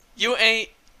You ain't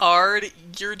Ard.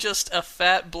 You're just a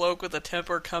fat bloke with a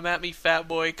temper. Come at me, fat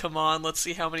boy. Come on, let's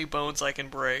see how many bones I can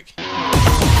break.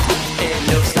 It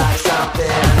looks like something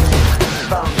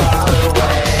from far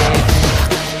away.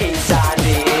 Inside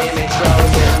the image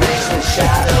grows and makes the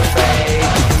shadow fade.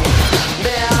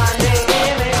 Behind the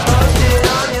image posted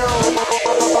on your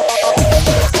wall,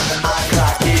 I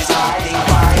crack is hiding,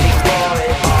 fighting for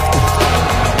it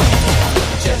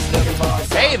all. Just looking for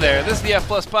Hey there, this is the F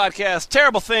Plus Podcast,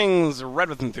 Terrible Things Read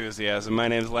with Enthusiasm. My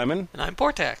name's Lemon. And I'm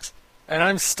Portax. And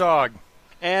I'm Stog.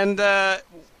 And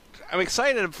I'm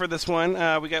excited for this one.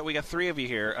 We got three of you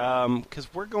here because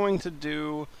we're going to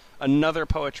do another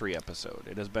poetry episode.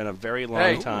 It has been a very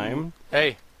long time.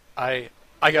 Hey, I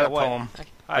got a what? poem.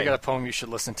 I got a poem you should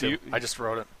listen to. I just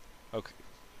wrote it. Okay.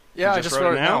 Yeah, You I just just wrote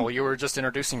wrote it it now? now. You were just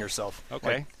introducing yourself.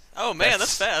 Okay. Like, Oh man,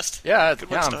 that's fast. yeah, Good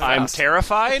yeah, work, I'm Stog. I'm fast.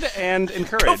 terrified and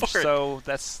encouraged. for it. So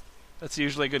that's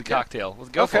usually a good cocktail. Let's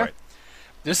go for Okay. it.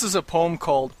 This is a poem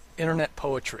called Internet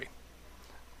Poetry.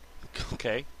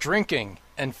 Okay. Drinking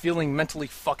and feeling mentally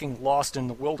fucking lost in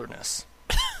the wilderness.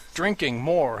 Drinking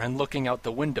more and looking out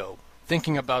the window,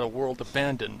 thinking about a world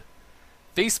abandoned.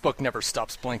 Facebook never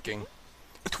stops blinking.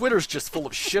 Twitter's just full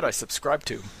of shit I subscribe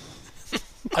to.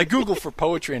 I Google for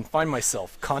poetry and find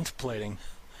myself contemplating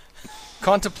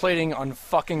on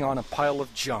fucking on a pile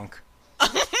of junk.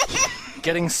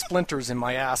 Getting splinters in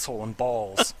my asshole and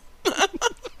balls.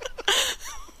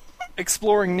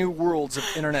 Exploring new worlds of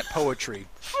internet poetry,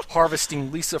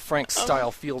 harvesting Lisa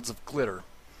Frank-style fields of glitter.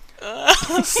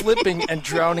 Slipping and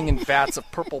drowning in vats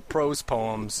of purple prose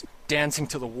poems, dancing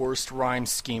to the worst rhyme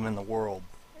scheme in the world.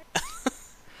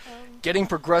 Getting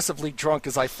progressively drunk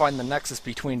as I find the nexus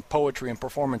between poetry and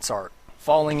performance art,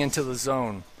 falling into the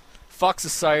zone. Fuck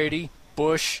society,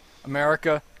 Bush,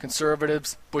 America,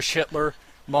 conservatives, Bush Hitler,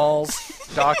 malls,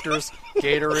 doctors,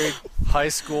 Gatorade, high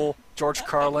school, George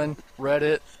Carlin,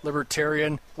 Reddit,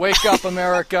 Libertarian. Wake up,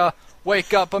 America!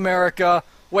 Wake up, America!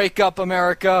 Wake up,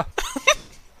 America!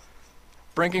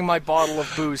 Bringing my bottle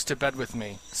of booze to bed with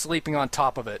me, sleeping on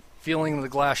top of it, feeling the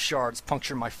glass shards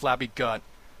puncture my flabby gut.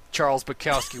 Charles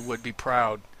Bukowski would be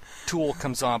proud. Tool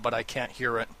comes on, but I can't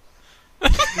hear it.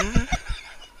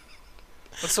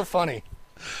 What's so funny?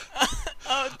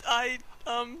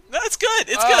 That's good.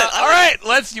 It's good. All right.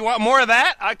 You want more of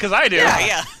that? Because I do.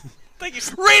 Yeah. Thank you.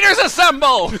 Readers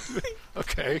assemble!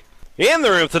 Okay. In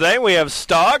the room today, we have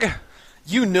Stog.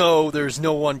 You know there's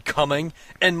no one coming,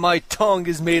 and my tongue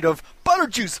is made of butter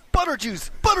juice, butter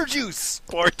juice, butter juice!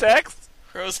 Vortex.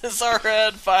 Roses are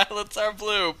red, violets are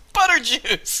blue. Butter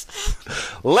juice.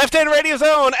 Left Hand Radio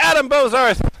Zone, Adam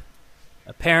Bozarth.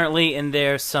 Apparently in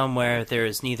there somewhere there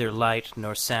is neither light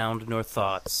nor sound nor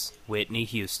thoughts. Whitney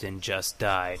Houston just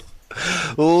died.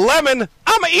 Lemon,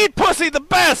 I'ma eat pussy the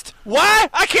best. Why?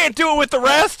 I can't do it with the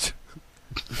rest.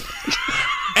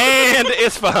 And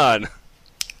Isfahan.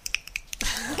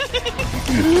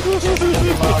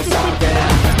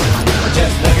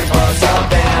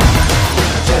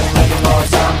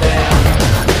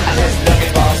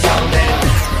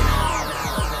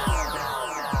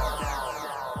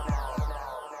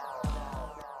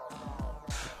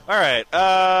 All right.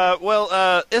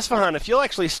 Isfahan, if you'll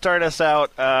actually start us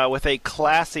out with a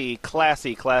classy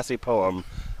poem,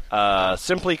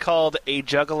 simply called A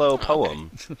Juggalo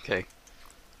Poem. Okay.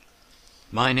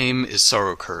 My name is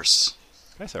Sorrow Curse,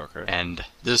 Hi, Sour Curse. and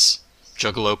this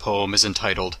Juggalo poem is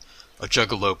entitled A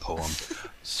Juggalo Poem.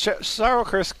 Sorrow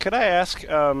Curse, could I ask,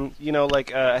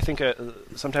 I think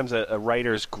sometimes a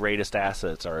writer's greatest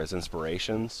assets are his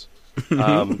inspirations.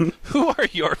 Who are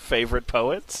your favorite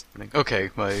poets? Okay,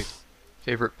 my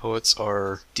favorite poets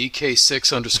are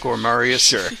DK6_Marius.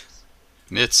 Sure.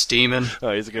 Myths Demon.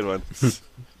 Oh, he's a good one.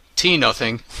 T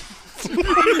Nothing.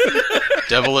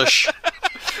 Devilish.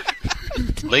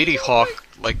 Lady Hawk,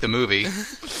 like the movie.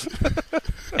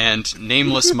 And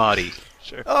Nameless Mahdi.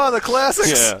 Oh, the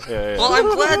classics! Yeah. Well,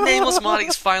 I'm glad Nameless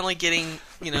Mahdi's finally getting,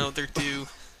 their due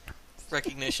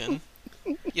recognition.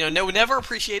 Never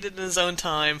appreciated in his own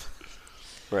time.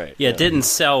 Right. Yeah, it didn't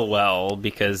sell well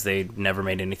because they never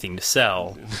made anything to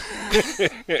sell.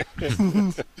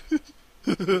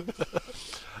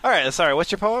 All right, sorry,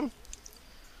 what's your poem?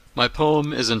 My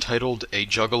poem is entitled A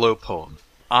Juggalo Poem.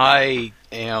 I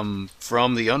am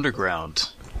from the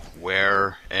underground,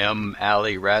 where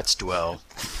alley rats dwell.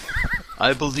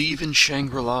 I believe in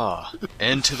Shangri-La,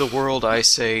 and to the world I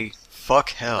say,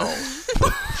 fuck hell.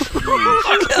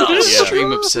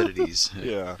 Extreme obscenities.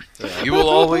 Yeah. You will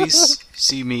always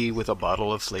see me with a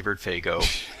bottle of flavored Faygo.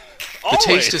 The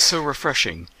taste is so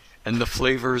refreshing, and the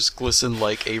flavors glisten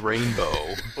like a rainbow.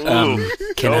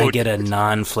 Can I get a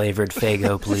non-flavored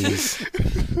Faygo, please?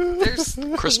 There's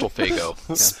Crystal Faygo.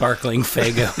 Yeah. Sparkling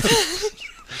Faygo.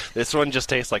 This one just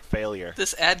tastes like failure.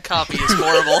 this ad copy is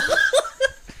horrible.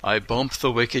 I bump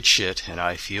the wicked shit, and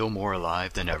I feel more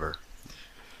alive than ever.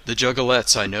 The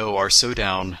Juggalettes I know are so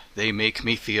down, they make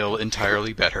me feel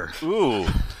entirely better. Ooh.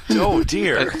 Oh,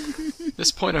 dear. At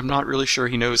this point, I'm not really sure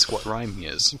he knows what rhyming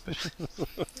is.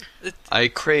 I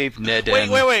crave Ned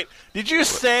and... Wait. Did you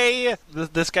say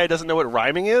this guy doesn't know what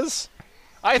rhyming is?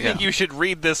 I think Yeah. you should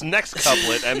read this next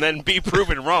couplet and then be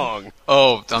proven wrong.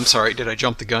 Oh, I'm sorry. Did I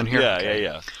jump the gun here?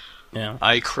 Yeah. Yeah.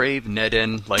 I crave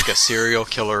Nedden like a serial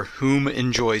killer whom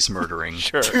enjoys murdering.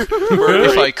 Sure.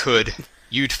 If I could,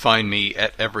 you'd find me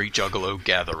at every Juggalo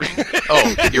gathering.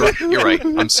 Oh, you're right.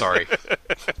 I'm sorry.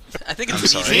 I think it's I'm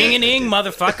sorry. Zing and ing,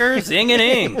 motherfucker. Zing and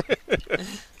ing.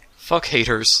 Fuck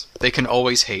haters. They can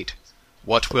always hate.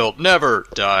 What will never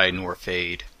die nor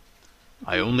fade.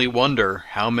 I only wonder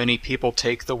how many people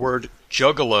take the word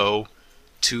Juggalo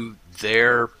to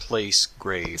their place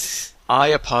grave. I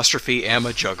apostrophe am a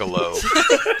Juggalo.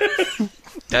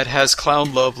 That has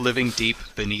clown love living deep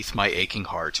beneath my aching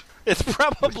heart. It's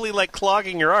probably like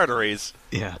clogging your arteries.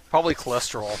 Yeah. Probably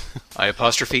cholesterol. I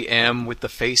apostrophe am with the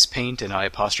face paint, and I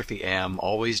apostrophe am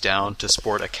always down to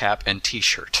sport a cap and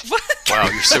t-shirt. Wow,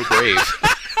 you're so brave.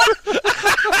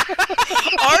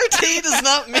 RT does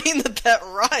not mean that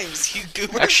rhymes, you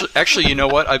goober. Actually, you know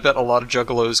what? I bet a lot of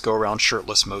juggalos go around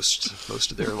shirtless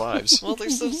most of their lives. Well, they're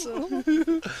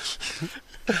so.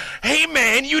 Hey,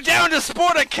 man, you down to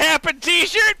sport a cap and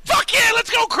t-shirt? Fuck yeah, let's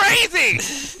go crazy!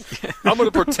 I'm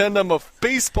gonna pretend I'm a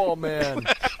baseball man.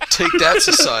 Take that,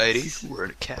 society.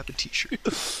 Wearing a cap and t-shirt.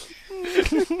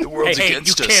 The world's Hey,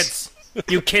 against you us. kids.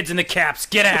 You kids in the caps,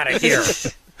 get out of here.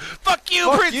 Fuck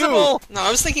you, principal! No, I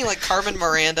was thinking like Carmen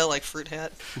Miranda, like fruit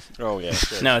hat. Oh, yeah.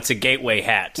 Sure. No, it's a gateway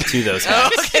hat to those Oh,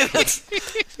 hats. okay, that's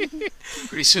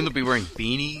Pretty soon they'll be wearing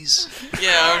beanies.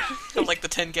 yeah, like the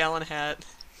 10-gallon hat.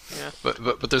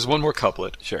 But there's one more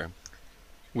couplet. Sure.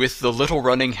 With the little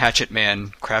running hatchet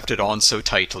man crafted on so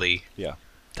tightly. Yeah.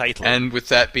 Tightly. And with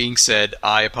that being said,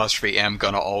 I apostrophe am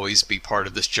gonna always be part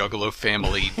of this Juggalo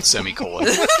family, semicolon.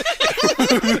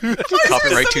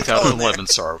 Copyright 2011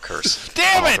 Sorrow Curse.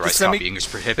 Damn it! Unauthorized Semi- copying is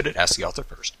prohibited. Ask the author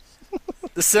first.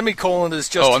 The semicolon is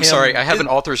just Oh, I'm him. sorry. I have an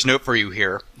author's note for you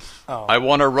here. Oh. I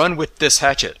want to run with this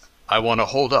hatchet. I want to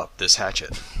hold up this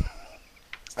hatchet.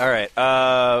 All right.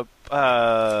 So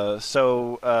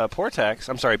Portax,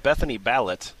 I'm sorry, Bethany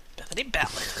Ballot. Bethany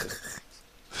Ballard.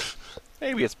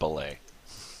 Maybe it's Belay.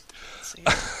 See?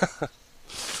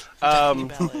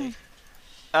 Bethany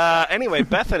Ballet. Anyway,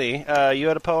 Bethany, you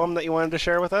had a poem that you wanted to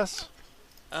share with us?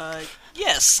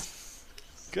 Yes.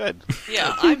 Good.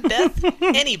 Yeah, I'm Beth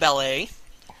Any Ballet,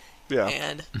 Yeah.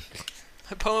 and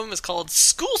my poem is called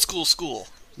School, School, School.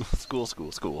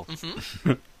 School.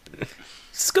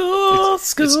 School.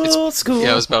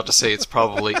 Yeah, I was about to say it's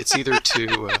either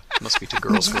to must be to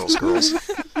girls.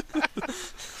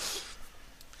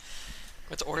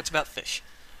 Or it's about fish.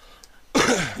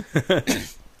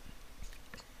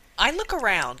 I look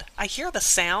around. I hear the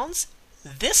sounds.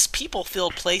 This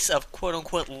people-filled place of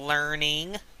quote-unquote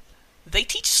learning. They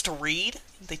teach us to read.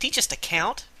 They teach us to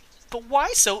count. But why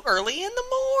so early in the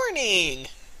morning?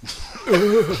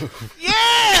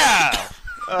 Yeah!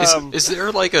 Is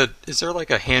there like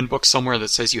a handbook somewhere that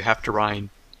says you have to rhyme?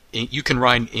 You can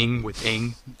rhyme ing with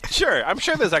ing. Sure. I'm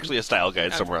sure there's actually a style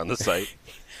guide somewhere on the site.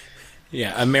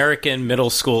 Yeah, American middle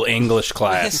school English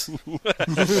class.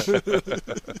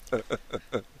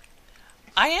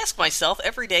 I ask myself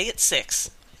every day at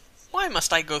 6, why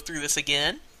must I go through this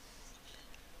again?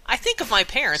 I think of my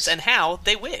parents and how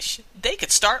they wish they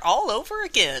could start all over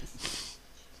again.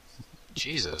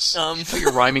 Jesus. I thought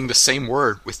you're rhyming the same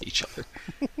word with each other.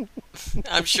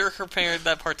 I'm sure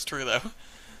that part's true, though.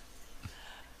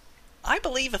 I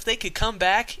believe if they could come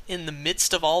back in the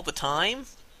midst of all the time...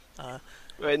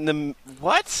 In the...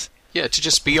 What? Yeah, to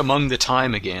just be among the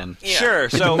time again. Yeah. Sure. In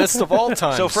the So, midst of all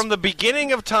times. so from the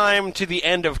beginning of time to the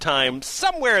end of time,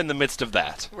 somewhere in the midst of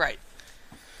that. Right.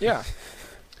 Yeah.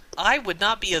 I would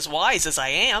not be as wise as I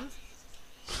am.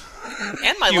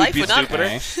 And my You'd life be would not...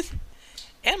 stupider.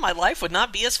 And my life would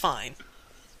not be as fine.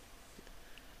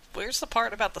 Where's the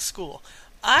part about the school?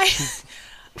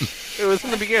 It was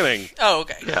in the beginning. Oh,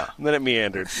 okay. Yeah. And then it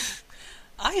meandered.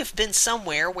 I have been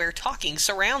somewhere where talking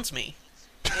surrounds me,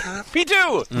 Me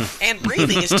too! and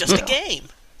breathing is just a game.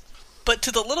 But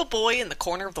to the little boy in the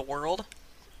corner of the world,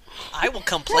 I will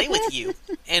come play with you,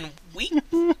 and we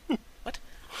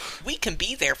can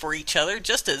be there for each other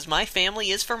just as my family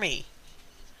is for me.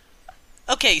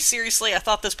 Okay, seriously, I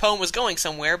thought this poem was going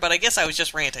somewhere, but I guess I was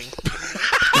just ranting.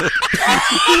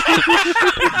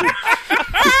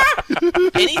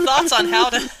 Any thoughts on how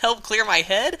to help clear my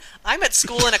head? I'm at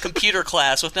school in a computer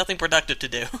class with nothing productive to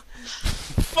do.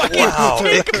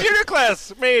 Fucking computer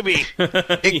class, maybe.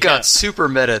 It got super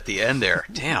meta at the end there.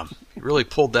 Damn, you really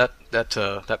pulled that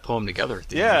poem together at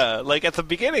the end. Yeah, like at the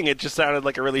beginning it just sounded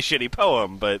like a really shitty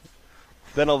poem, but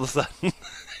then all of a sudden...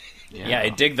 Yeah, I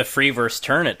dig the free verse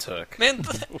turn it took. Man,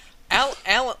 Al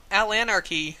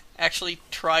Anarchy actually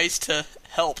tries to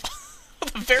help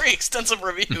with a very extensive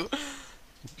review.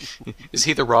 Is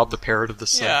he the Rob the Parrot of the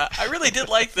Sun? Yeah, I really did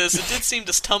like this. It did seem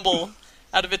to stumble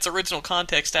out of its original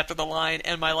context after the line,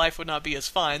 and my life would not be as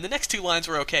fine. The next two lines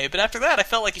were okay, but after that I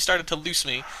felt like you started to loose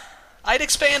me. I'd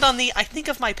expand on the I think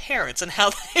of my parents and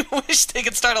how they wish they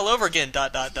could start all over again, ...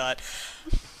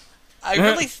 I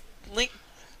really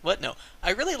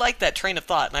I really liked that train of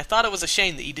thought, and I thought it was a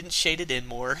shame that you didn't shade it in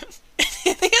more. He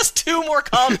has two more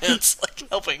comments, like,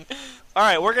 helping. All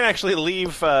right, we're going to actually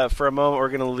leave, for a moment, we're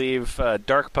going to leave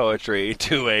dark poetry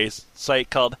to a site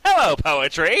called Hello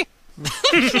Poetry.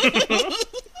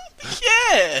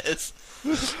 Yes!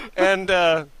 And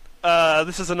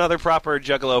this is another proper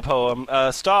Juggalo poem.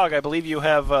 Stog, I believe you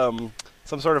have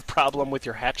some sort of problem with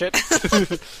your hatchet.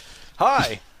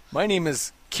 Hi, my name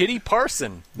is Kitty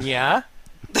Parson. Yeah?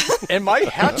 And my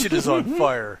hatchet is on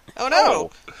fire. Oh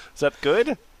no! Is that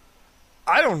good?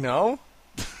 I don't know.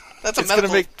 That's a It's gonna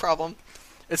medical make- problem.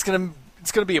 It's gonna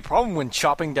be a problem when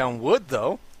chopping down wood,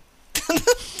 though.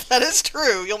 That is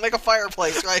true. You'll make a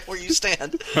fireplace right where you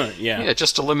stand. Yeah. Yeah, it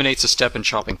just eliminates a step in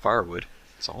chopping firewood.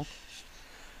 That's all.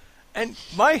 And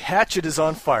my hatchet is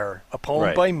on fire. A poem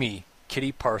Right. by me,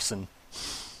 Kitty Parson.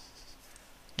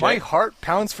 My heart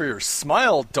pounds for your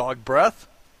smile, dog breath.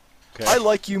 Okay. I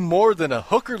like you more than a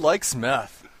hooker likes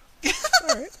meth.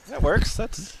 That works.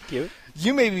 That's cute.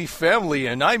 You may be family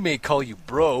and I may call you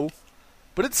bro,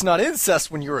 but it's not incest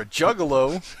when you're a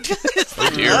juggalo. Is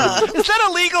that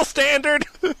a legal standard?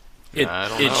 It I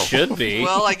don't know. should be.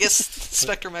 Well, I guess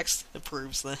Spectrum X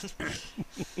approves then.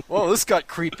 Whoa, this got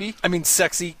creepy. I mean,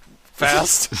 sexy,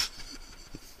 fast.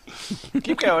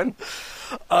 Keep going.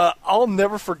 I'll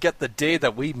never forget the day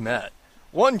that we met.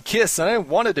 One kiss and I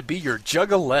wanted to be your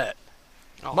juggalette.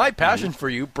 My passion for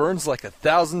you burns like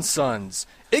 1,000 suns.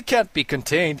 It can't be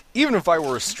contained, even if I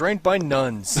were restrained by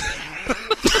nuns. The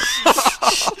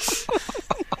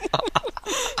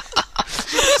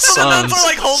nuns are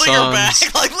like holding her back.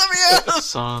 Sons. Like, let me out!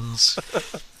 Sons.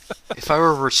 If I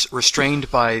were restrained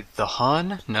by the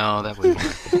Hun? No, that wouldn't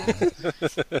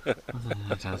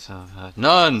work.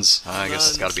 Nuns! I guess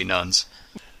it's gotta be nuns.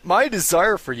 My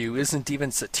desire for you isn't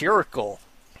even satirical.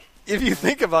 If you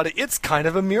think about it, it's kind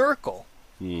of a miracle.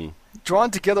 Drawn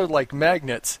together like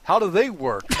magnets, how do they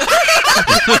work?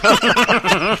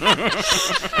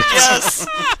 Yes!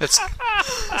 It's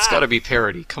gotta be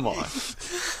parody. Come on.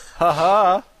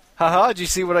 Haha. Haha, did you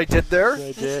see what I did there?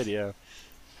 I did, yeah.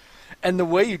 And the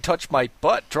way you touch my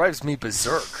butt drives me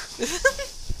berserk.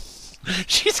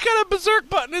 She's got a berserk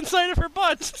button inside of her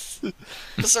butt.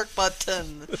 Berserk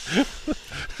button.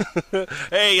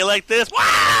 Hey, you like this?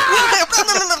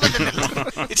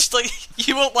 It's like,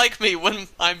 you won't like me when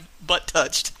I'm butt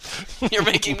touched. You're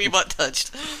making me butt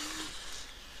touched.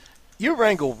 You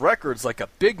wrangle records like a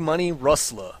big money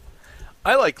rustler.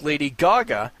 I like Lady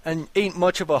Gaga and ain't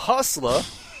much of a hustler.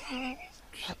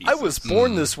 I was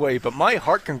born this way, but my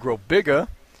heart can grow bigger.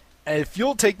 And if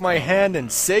you'll take my hand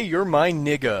and say you're my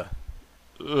nigga.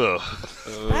 Ugh.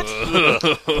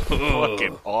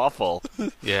 Fucking awful.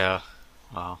 Yeah.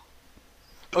 Wow.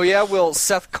 Oh yeah, well,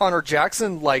 Seth Connor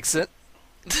Jackson likes it.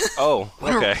 Oh,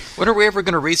 okay. When are we ever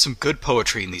gonna read some good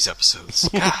poetry in these episodes?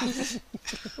 God.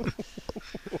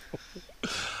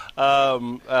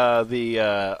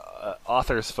 The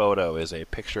author's photo is a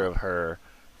picture of her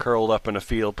curled up in a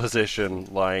fetal position,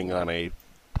 lying on a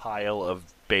pile of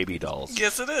baby dolls.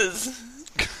 Yes, it is.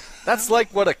 That's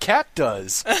like what a cat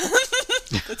does.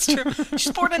 That's true.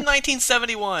 She's born in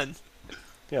 1971.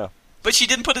 Yeah. But she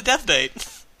didn't put a death date.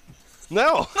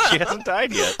 No, she hasn't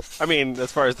died yet. I mean,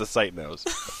 as far as the site knows.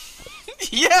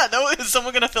 Yeah, no, is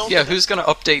someone gonna film Yeah, it? who's gonna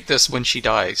update this when she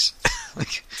dies?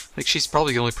 like she's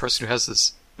probably the only person who has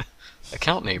this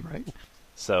account name, right?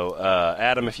 So,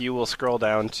 Adam, if you will scroll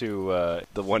down to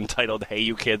the one titled, Hey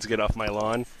You Kids, Get Off My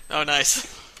Lawn. Oh, nice.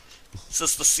 Is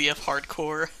this the CF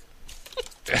Hardcore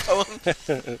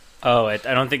poem? Oh, I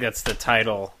don't think that's the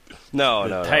title. No, The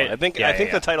no, no. ti- I think yeah, the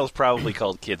yeah. title's probably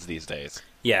called Kids These Days.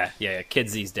 Yeah,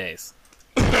 kids these days.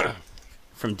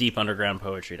 From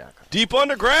deepundergroundpoetry.com. Deep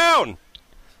Underground!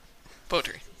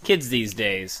 Poetry. Kids these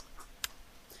days.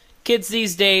 Kids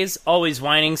these days, always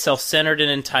whining, self-centered, and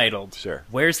entitled. Sure.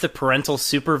 Where's the parental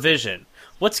supervision?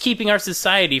 What's keeping our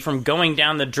society from going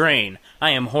down the drain? I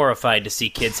am horrified to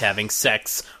see kids having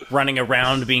sex, running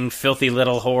around being filthy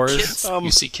little whores. Kids,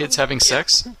 You see kids having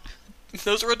sex?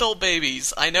 those are adult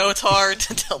babies. I know it's hard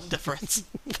to tell the difference.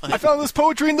 I found this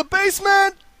poetry in the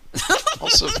basement!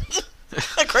 Also,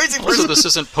 A crazy also, person. this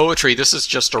isn't poetry. This is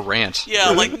just a rant. Yeah,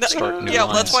 like Start new yeah,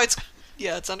 lines. that's why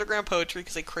it's underground poetry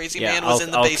because a crazy Yeah, man was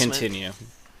in the I'll basement continue.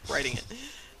 writing it.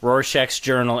 Rorschach's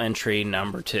journal entry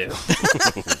number 2.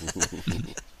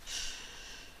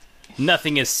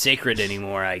 Nothing is sacred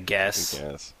anymore, I guess.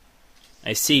 Yes.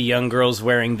 I see young girls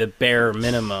wearing the bare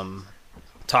minimum,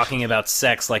 talking about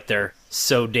sex like they're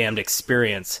so damned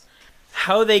experienced.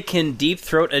 How they can deep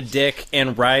throat a dick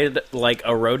and ride like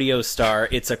a rodeo star,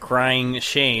 it's a crying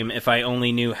shame. If I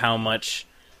only knew how much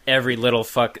every little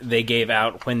fuck they gave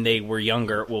out when they were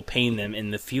younger will pain them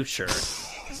in the future.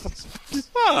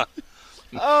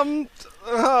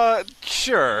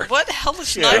 Sure. What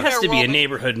hellish There nightmare has to be a world-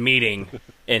 neighborhood meeting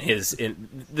in his.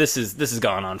 This has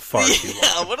gone on far too long.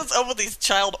 Yeah, what is up with these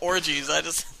child orgies?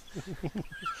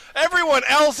 Everyone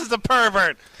else is a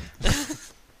pervert.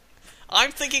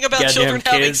 I'm thinking about Goddamn children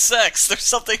having kids. sex. There's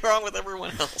something wrong with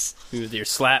everyone else. With your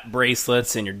slap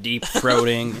bracelets and your deep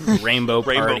throating, and rainbow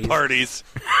parties.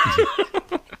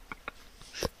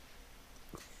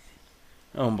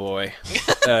 Oh boy.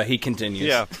 He continues.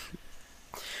 Yeah.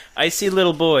 I see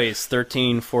little boys,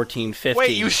 13, 14, 15.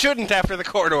 Wait, you shouldn't after the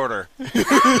court order.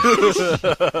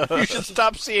 You should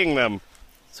stop seeing them.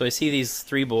 So I see these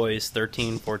 3 boys,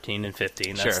 13, 14, and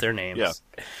 15. That's Sure. their names. Yeah.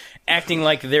 Acting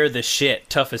like they're the shit,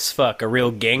 tough as fuck, a real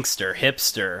gangster,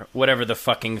 hipster, whatever the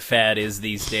fucking fad is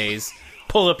these days.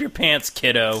 Pull up your pants,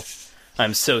 kiddo.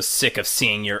 I'm so sick of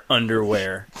seeing your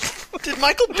underwear. Did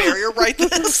Michael Barrier write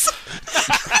this?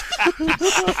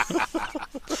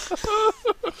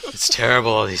 It's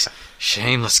terrible, all these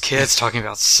shameless kids talking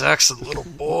about sex with little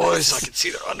boys. I can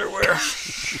see their underwear.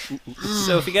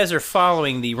 So if you guys are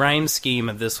following, the rhyme scheme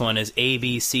of this one is A,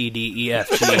 B, C, D, E, F,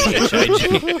 G, H, I,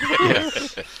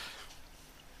 J.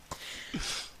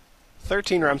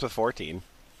 13 rhymes with 14.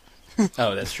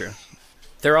 Oh, that's true.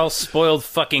 They're all spoiled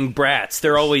fucking brats.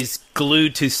 They're always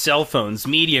glued to cell phones,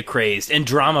 media crazed, and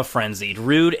drama frenzied,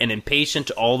 rude and impatient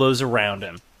to all those around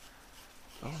him.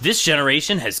 This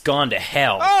generation has gone to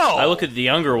hell. Oh! I look at the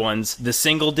younger ones, the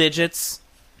single digits,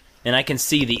 and I can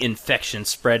see the infection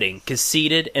spreading,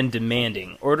 conceited and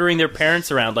demanding, ordering their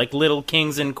parents around like little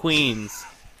kings and queens.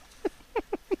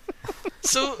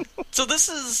 So this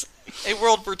is a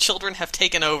world where children have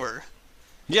taken over.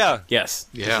 Yeah. Yes.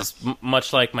 Yeah. This is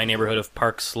much like my neighborhood of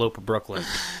Park Slope, Brooklyn.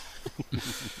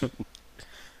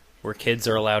 Where kids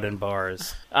are allowed in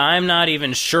bars. I'm not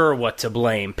even sure what to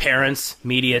blame. Parents,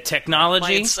 media, My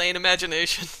technology. insane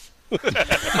imagination. My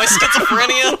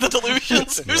schizophrenia, the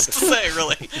delusions. Who's to say,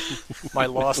 really? My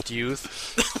lost youth.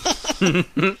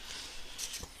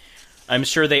 I'm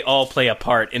sure they all play a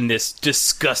part in this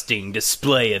disgusting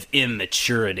display of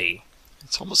immaturity.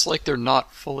 It's almost like they're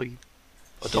not fully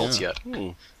adults yet.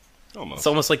 Almost. It's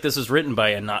almost like this was written by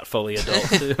a not fully adult,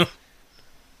 too.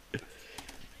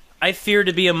 I fear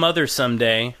to be a mother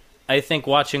someday. I think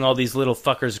watching all these little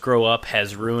fuckers grow up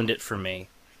has ruined it for me.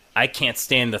 I can't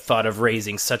stand the thought of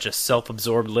raising such a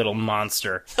self-absorbed little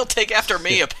monster. He'll take after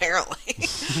me, apparently.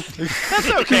 That's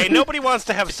okay. Nobody wants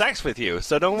to have sex with you,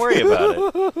 so don't worry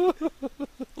about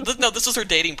it. No, this is her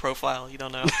dating profile. You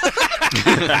don't know.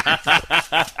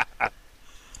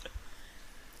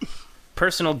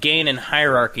 Personal gain and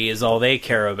hierarchy is all they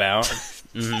care about.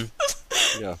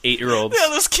 Yeah. 8-year-olds. Yeah,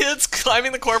 those kids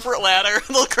climbing the corporate ladder.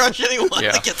 They'll crush anyone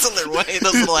Yeah. that gets in their way.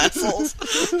 Those little assholes.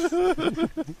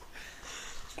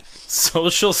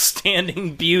 Social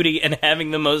standing, beauty, and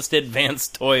having the most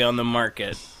advanced toy on the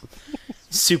market.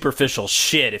 Superficial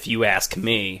shit, if you ask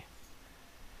me.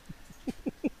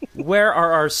 Where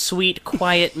are our sweet,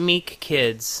 quiet, meek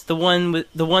kids? The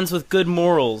ones with good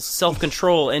morals,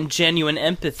 self-control, and genuine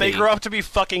empathy. They grow up to be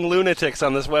fucking lunatics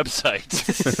on this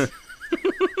website.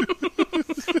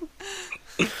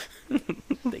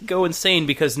 They go insane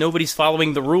because nobody's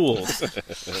following the rules.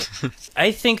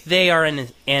 I think they are an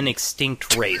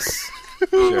extinct race.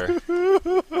 Sure.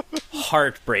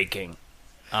 Heartbreaking.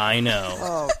 I know.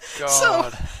 Oh,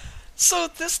 God. So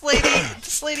this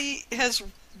lady has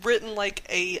written like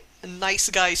a nice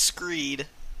guy screed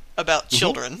about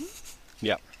children.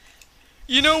 Yeah.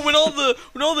 You know, when all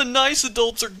the nice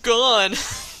adults are gone,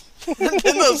 then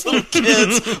those little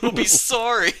kids will be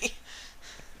sorry.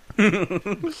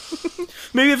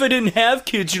 Maybe if I didn't have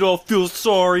kids, you'd all feel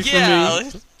sorry for me. Yeah,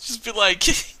 just be like,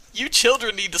 You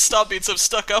children need to stop being so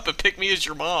stuck up and pick me as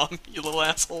your mom, you little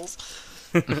assholes.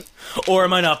 Or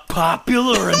am I not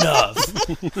popular enough?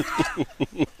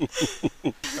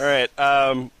 All right.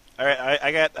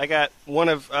 I got one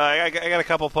of. I got a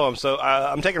couple poems. So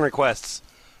I'm taking requests.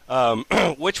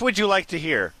 Which would you like to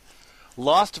hear?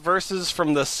 Lost verses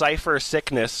from the Cipher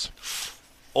Sickness,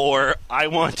 or I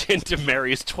Want Into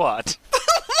Mary's Twat.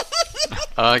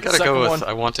 I gotta Second go with one.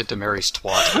 I Wanted to Marry's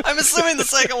Twat. I'm assuming the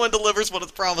second one delivers what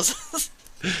it promises.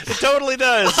 It totally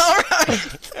does.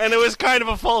 Alright. And it was kind of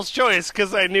a false choice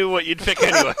because I knew what you'd pick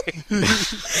anyway.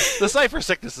 The Cipher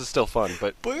Sickness is still fun,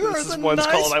 but Where this are is the one's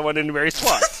nice- called I Want Into Mary's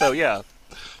Twat. So yeah.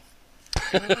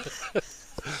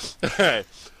 All right.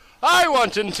 I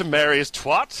want into Mary's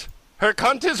twat. Her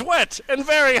cunt is wet and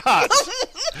very hot.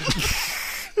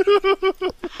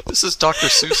 This is Dr.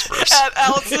 Seuss verse. At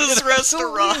Alice's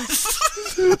restaurant.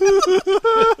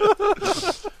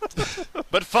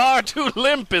 But far too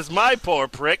limp is my poor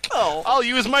prick. Oh. I'll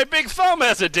use my big thumb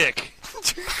as a dick.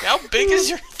 How big is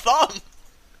your thumb?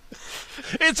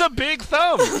 It's a big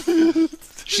thumb.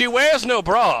 She wears no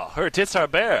bra, her tits are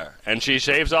bare, and she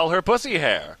shaves all her pussy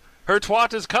hair. Her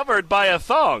twat is covered by a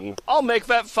thong. I'll make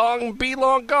that thong be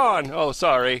long gone. Oh,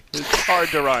 sorry. It's hard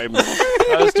to rhyme.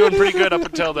 I was doing pretty good up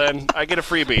until then. I get a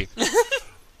freebie.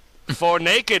 For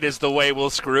naked is the way we'll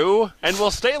screw, and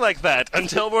we'll stay like that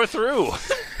until we're through.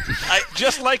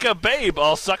 Just like a babe,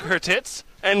 I'll suck her tits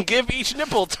and give each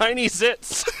nipple tiny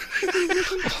zits.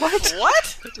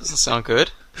 What? That doesn't sound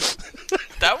good.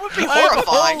 That would be I have a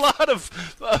horrifying. whole lot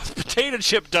of potato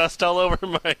chip dust all over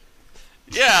my...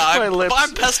 Yeah, My lips.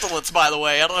 I'm pestilence, by the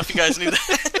way. I don't know if you guys knew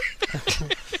that.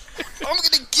 I'm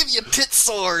gonna give you tit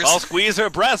sores. I'll squeeze her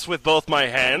breasts with both my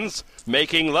hands,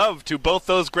 making love to both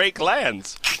those great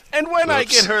glands. And when I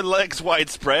Oops. get her legs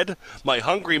widespread, my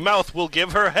hungry mouth will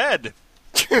give her head.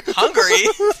 Hungry?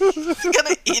 You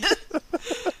gonna eat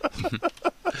it?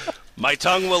 My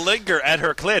tongue will linger at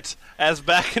her clit, as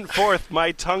back and forth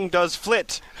my tongue does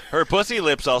flit. Her pussy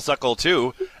lips I'll suckle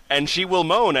too, and she will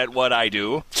moan at what I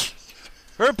do.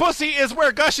 Her pussy is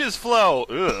where gushes flow.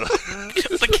 Ugh.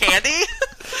 The candy?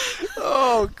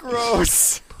 Oh,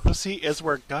 gross. Pussy is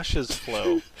where gushes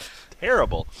flow.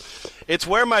 Terrible. It's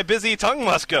where my busy tongue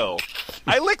must go.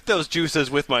 I lick those juices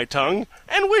with my tongue,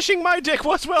 and wishing my dick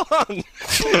was well hung.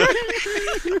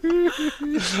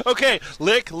 Okay,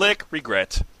 lick, lick,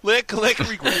 regret. Lick, lick,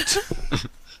 regret.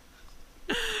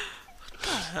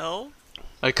 Hell?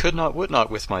 I could not, would not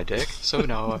with my dick, so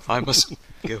now I must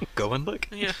go and lick.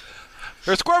 Yeah.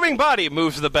 Her squirming body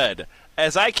moves the bed,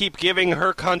 as I keep giving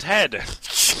her cunt head.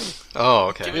 Oh,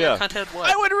 okay. Give me Yeah. a content what?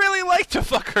 I would really like to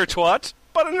fuck her twat,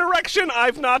 but an erection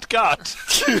I've not got.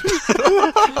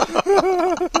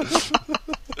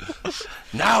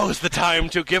 Now's the time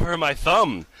to give her my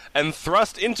thumb, and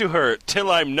thrust into her till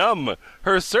I'm numb.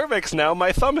 Her cervix now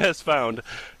my thumb has found,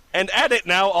 and at it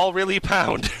now I'll really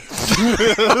pound.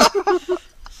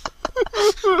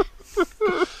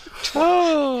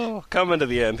 Oh, coming to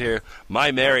the end here.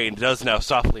 My Mary does now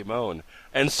softly moan,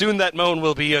 and soon that moan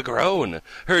will be a groan.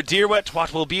 Her dear wet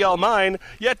twat will be all mine,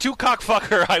 yet to cockfuck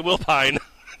her I will pine.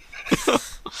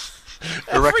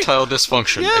 Erectile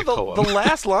dysfunction, Yeah, a poem. the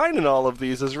last line in all of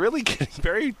these is really getting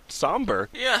very somber.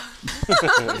 Yeah.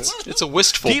 It's a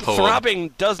wistful Deep poem. throbbing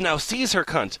does now seize her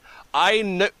cunt.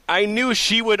 I knew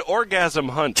she would orgasm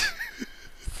hunt.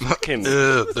 Fucking...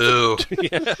 Boo.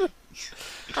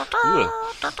 Ugh.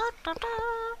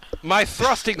 My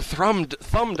thrusting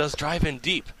thumb does drive in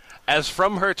deep, as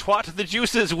from her twat the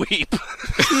juices weep.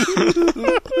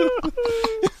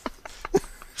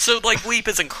 So, like, weep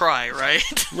isn't cry, right?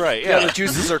 Right, Yeah, yeah. the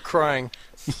juices are crying.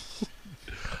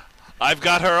 I've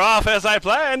got her off as I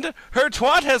planned. Her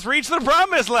twat has reached the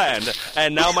promised land,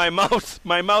 and now my mouth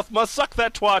must suck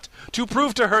that twat to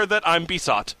prove to her that I'm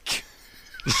besought.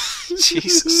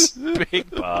 Jesus.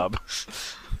 Big Bob.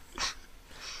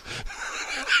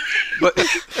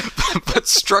 But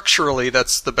structurally,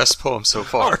 that's the best poem so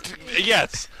far.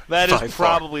 Yes, that By is far.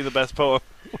 probably the best poem.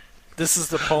 This is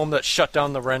the poem that shut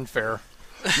down the Ren Fair.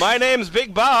 My name's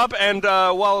Big Bob, and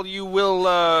while you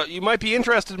might be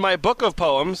interested in my book of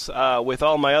poems, with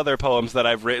all my other poems that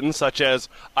I've written, such as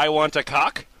I Want a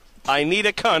Cock, I Need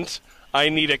a Cunt, I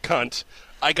Need a Cunt,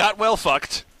 I Got Well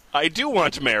Fucked, I Do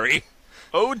Want to Marry,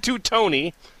 Ode to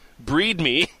Tony, Breed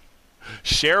Me,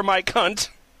 Share My Cunt,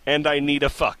 and I Need a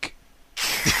Fuck.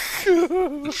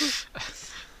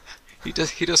 He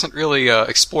doesn't really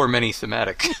explore many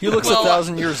thematic He looks Well,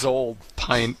 1,000 years old.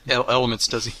 pine elements,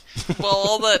 does he? Well,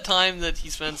 all that time that he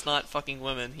spends not fucking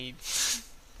women, he's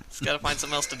got to find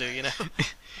something else to do, you know?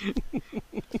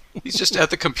 He's just at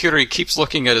the computer. He keeps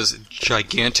looking at his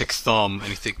gigantic thumb, and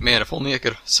you think, man, if only I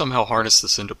could somehow harness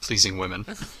this into pleasing women.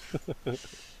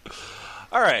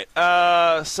 All right.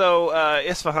 So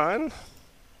Isfahan,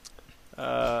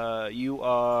 you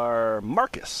are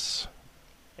Marcus,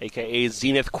 a.k.a.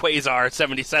 Zenith Quasar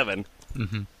 77.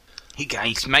 Hey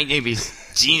guys, my name is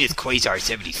Zenith Quasar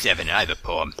 77, and I have a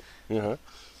poem. Uh-huh.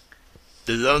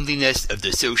 The Loneliness of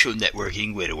the Social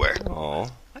Networking Widower. Aw.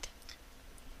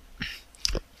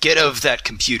 Get out of that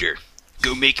computer.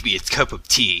 Go make me a cup of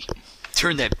tea.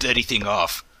 Turn that bloody thing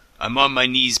off. I'm on my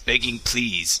knees begging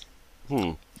please.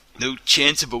 No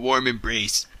chance of a warm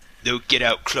embrace. No get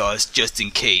out clause just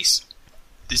in case.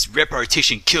 This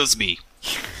repartition kills me.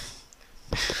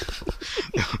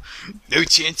 No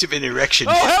chance of an erection.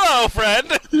 Oh, hello, friend.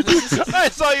 I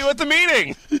saw you at the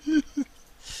meeting.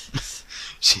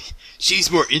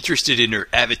 She's more interested in her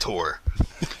avatar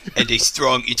and a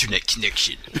strong internet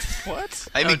connection. What?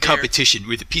 I'm in competition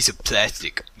with a piece of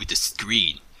plastic with a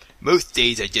screen. Most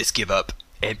days I just give up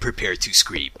and prepare to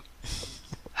scream.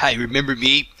 Hi, remember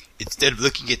me? Instead of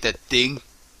looking at that thing,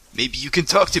 maybe you can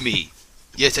talk to me.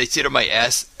 Yes, I sit on my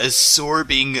ass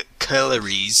absorbing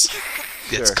calories.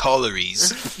 That's Sure.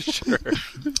 calories. Sure.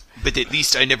 But at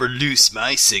least I never lose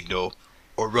my signal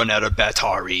or run out of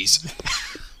batteries.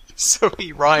 So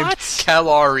he rhymed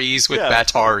calories with Yeah.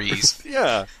 batteries.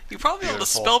 Yeah. You'd probably be able to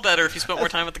Beautiful. spell better if you spent more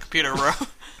time at the computer, bro.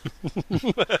 It's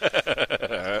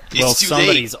Well, too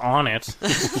somebody's on it.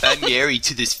 late. I'm married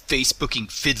to this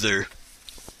Facebooking fiddler,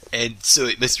 and so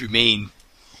it must remain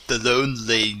the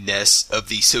loneliness of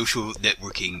the social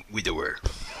networking widower.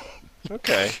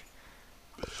 Okay.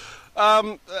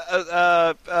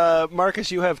 Marcus,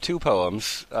 you have two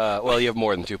poems. Well, you have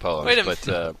more than two poems, Wait a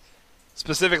but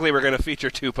specifically, we're going to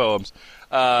feature two poems.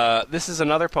 This is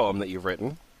another poem that you've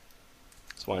written.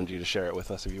 Just wanted you to share it with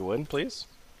us, if you would, please.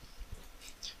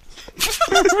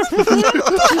 What?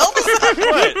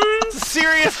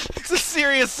 It's a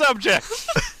serious subject.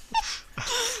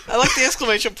 I like the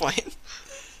exclamation point.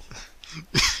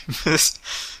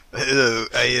 Hello,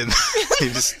 I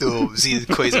am still Zenith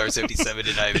Quasar 77,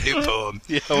 and I have a new poem.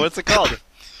 Yeah, what's it called?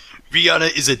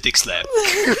 Rihanna is a dick slap.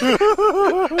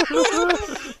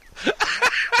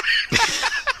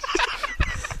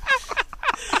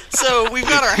 So we've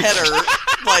got our header,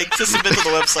 like, to submit to the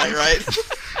website, right?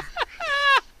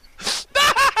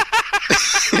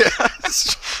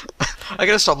 I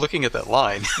gotta stop looking at that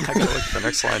line. I gotta look at the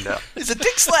next line down. It's a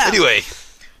dick slap. Anyway,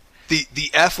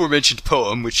 the aforementioned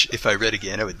poem, which if I read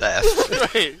again I would laugh.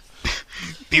 Right.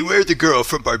 Beware the girl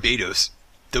from Barbados.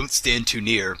 Don't stand too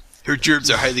near. Her germs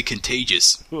are highly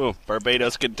contagious. Ooh,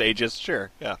 Barbados contagious. Sure.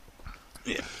 Yeah.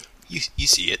 Yeah, you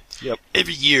see it. Yep.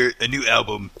 Every year a new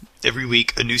album. Every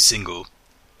week a new single.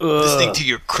 Listening to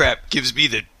your crap gives me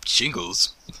the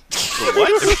shingles.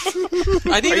 What?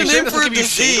 I need Are you a sure name this for will a give you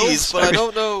disease, shingles? but I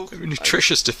don't know. I have a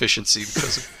nutritious deficiency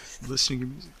because of listening to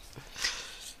music.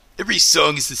 Every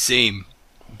song is the same,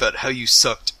 about how you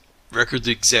sucked. Record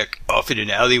exec off in an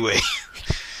alleyway.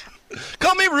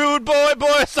 Call me rude boy,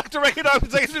 boy. Suck the record off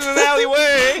and take it in an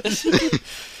alleyway.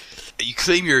 You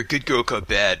claim you're a good girl gone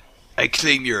bad. I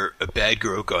claim you're a bad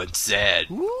girl gone sad.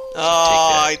 Oh,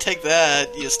 that. I take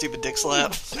that, you stupid dick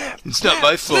slap. It's not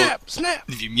my fault. Snap, snap.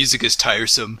 If your music is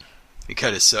tiresome, it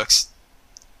kind of sucks.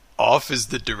 Off is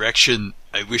the direction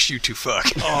I wish you to fuck.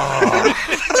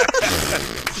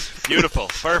 Beautiful.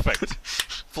 Perfect.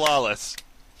 Flawless.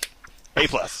 A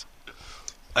plus.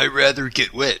 I'd rather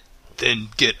get wet than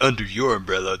get under your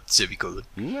umbrella, semicolon.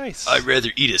 Nice. I'd rather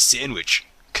eat a sandwich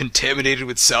contaminated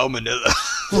with salmonella.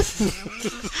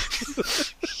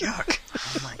 Yuck.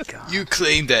 Oh my god. You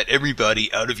claim that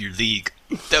everybody out of your league.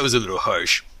 That was a little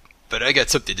harsh. But I got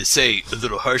something to say a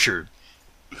little harsher.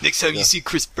 Next time you see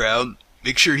Chris Brown,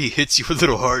 make sure he hits you a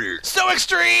little harder. So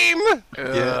extreme.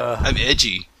 Yeah, I'm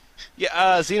edgy.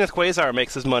 Yeah, Zenith Quasar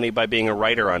makes his money by being a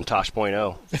writer on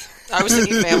Tosh.0. I was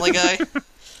thinking Family Guy.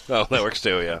 Oh, that works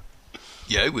too, yeah.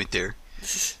 Yeah, I went there.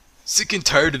 Sick and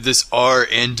tired of this R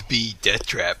and B death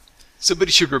trap.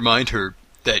 Somebody should remind her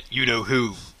that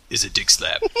you-know-who is a dick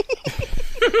slap.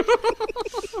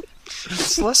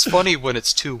 It's less funny when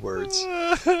it's two words.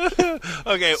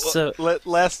 Okay, So-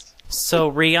 last...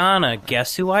 So, Rihanna,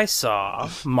 guess who I saw?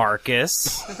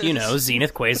 Marcus. You know,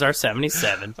 Zenith Quasar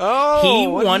 77. Oh, He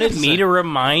what did wanted you me say? to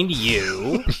remind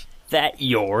you that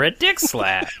you're a dick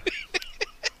slap.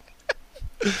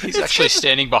 He's actually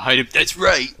standing behind him. That's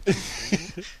right.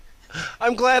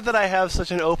 I'm glad that I have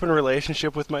such an open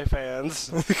relationship with my fans.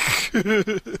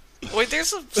 Wait,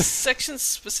 there's a section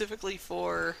specifically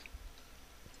for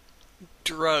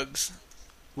drugs.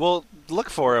 Well, look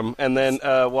for him, and then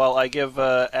while I give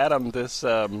Adam this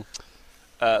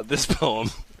this poem.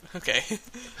 Okay.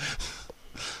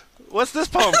 What's this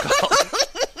poem called?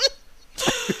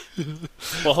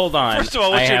 Well, hold on. First of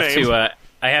all, what's I your have name? to.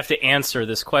 I have to answer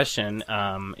this question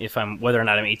if I'm whether or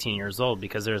not I'm 18 years old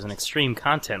because there's an extreme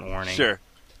content warning. Sure.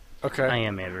 Okay. I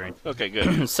am Mandarin. Okay,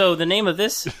 good. So the name of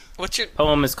this What's your...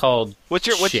 poem is called What's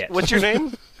Shit. your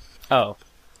name? Oh,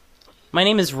 my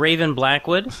name is Raven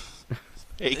Blackwood,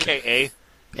 AKA.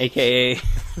 aka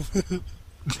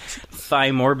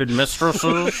Thigh Morbid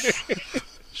Mistresses.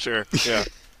 Sure. Yeah.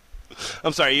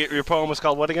 I'm sorry. Your poem was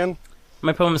called what again?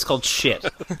 My poem is called Shit.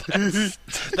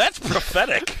 That's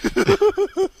prophetic.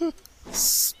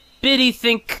 Spitty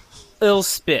think ill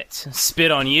spit.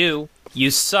 Spit on you. You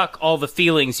suck all the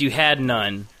feelings, you had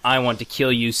none. I want to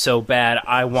kill you so bad,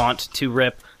 I want to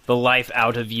rip the life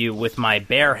out of you with my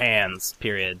bare hands,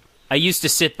 period. I used to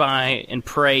sit by and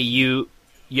pray you'd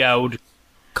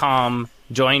come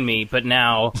join me, but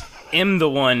now am the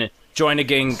one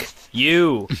joining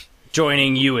you,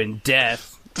 joining you in death.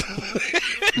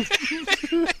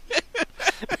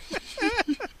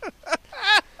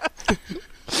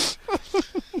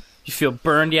 You feel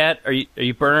burned yet? Are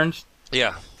you burned?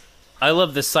 Yeah. I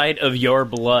love the sight of your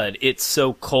blood. It's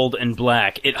so cold and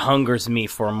black. It hungers me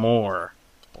for more.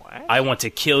 What? I want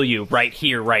to kill you right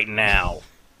here, right now.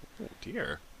 Oh,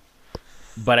 dear.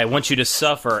 But I want you to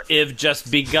suffer. If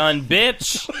just begun,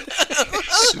 bitch.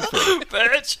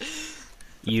 Bitch!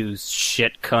 You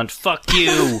shit cunt. Fuck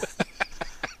you.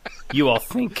 You all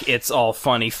think it's all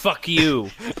funny. Fuck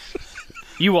you.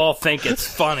 You all think it's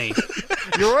funny.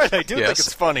 You're right. I do Yes. think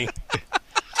it's funny.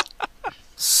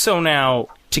 So now,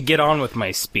 to get on with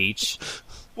my speech.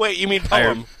 Wait, you mean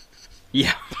poem?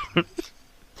 Yeah.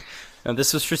 Now,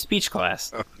 this was for speech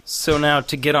class. So now,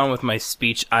 to get on with my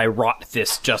speech, I wrought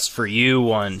this just for you,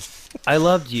 one. I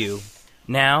loved you.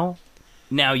 Now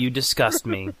you disgust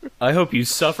me. I hope you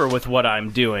suffer with what I'm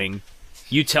doing.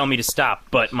 You tell me to stop,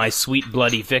 but my sweet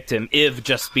bloody victim, Iv,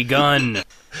 just begun.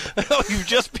 Oh, you've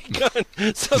just begun.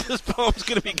 So this poem's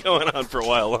going to be going on for a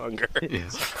while longer.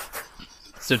 Yes.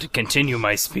 So to continue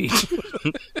my speech.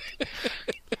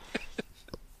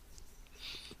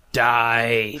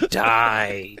 Die,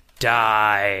 die,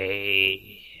 die.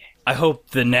 I hope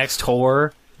the next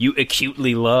horror you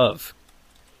acutely love.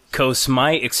 'Cause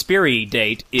my expiry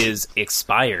date is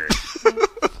expired.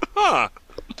 Huh.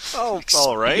 Oh,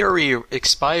 all right.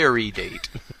 Expiry date.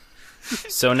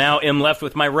 So now I'm left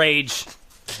with my rage.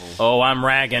 Oh, I'm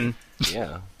ragging.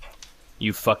 Yeah.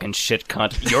 You fucking shit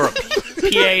cunt. You're a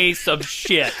piece of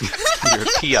shit. You're a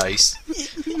pea-ice.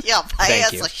 Yeah, Thank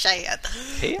pass you. a shit.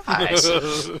 Pea-ice.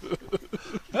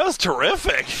 That was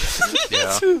terrific.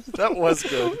 Yeah. That was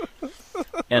good.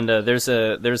 And there's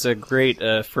a great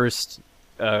first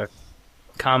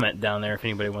comment down there if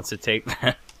anybody wants to take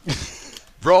that.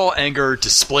 Raw anger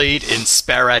displayed in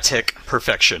sparatic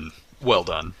perfection. Well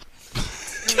done.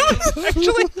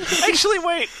 Actually,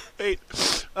 wait.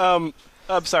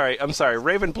 I'm sorry.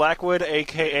 Raven Blackwood,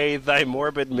 a.k.a. Thy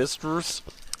Morbid Mistress.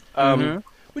 Would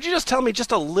you just tell me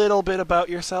just a little bit about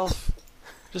yourself?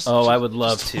 I would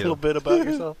love just to. A little bit about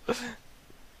yourself.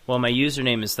 Well, my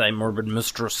username is Thy Morbid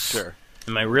Mistress. Sure.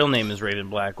 And my real name is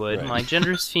Raven Blackwood. Right. My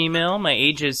gender is female. My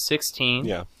age is 16.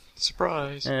 Yeah.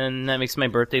 Surprise. And that makes my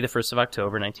birthday the 1st of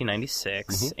October,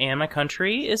 1996. And my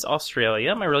country is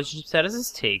Australia. My relationship status is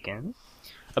taken.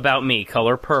 About me,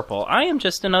 color purple. I am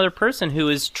just another person who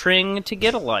is trying to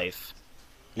get a life.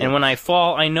 Yeah. And when I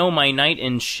fall, I know my knight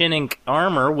in Shinnink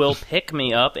armor will pick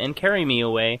me up and carry me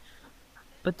away.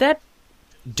 But that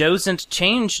doesn't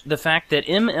change the fact that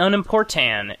I'm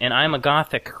unimportant, and I'm a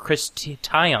gothic Christian.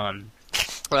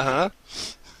 Uh-huh.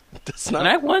 That's not...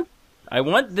 And I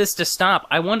want this to stop.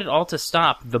 I want it all to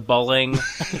stop. The bullying.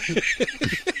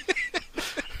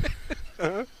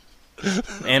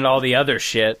 And all the other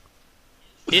shit.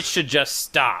 It should just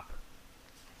stop.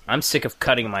 I'm sick of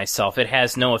cutting myself. It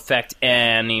has no effect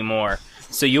anymore.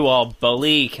 So you all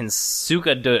bully can suck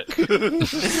a dick.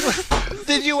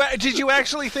 Did you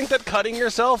actually think that cutting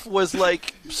yourself was,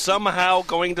 like, somehow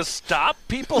going to stop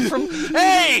people from...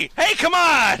 Hey, come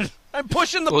on! I'm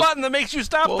pushing the button that makes you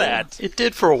stop that. It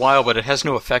did for a while, but it has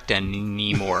no effect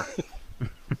anymore.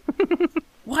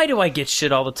 Why do I get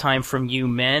shit all the time from you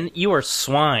men? You are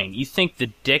swine. You think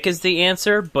the dick is the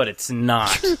answer, but it's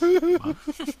not.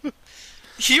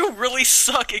 You really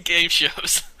suck at game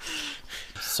shows.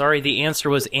 Sorry, the answer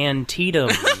was Antietam.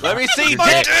 Let me see,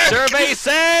 dick. Survey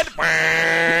said...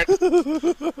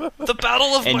 The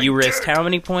battle of And my you risked dick. how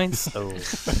many points? Oh.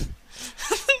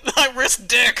 I risked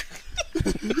dick.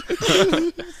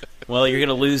 Well, you're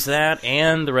gonna lose that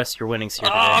and the rest of your winnings here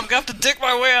Oh, today. I'm gonna have to dig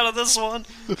my way out of this one.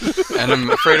 And I'm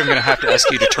afraid I'm going to have to ask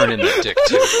you to turn in that dick,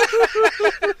 too.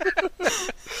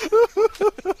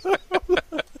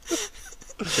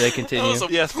 Should I continue? That was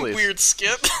a Yes, please. weird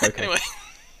skip. Okay. Anyway,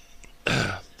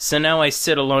 So now I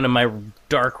sit alone in my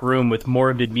dark room with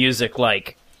morbid music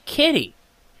like Kitty,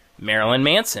 Marilyn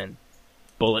Manson,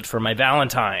 Bullet for My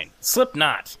Valentine,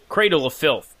 Slipknot, Cradle of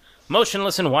Filth,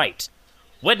 Motionless in White,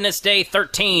 Wednesday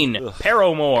 13,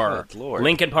 Paramore, Good Lord.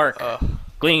 Linkin Park,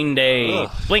 Green Day,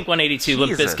 Blink 182,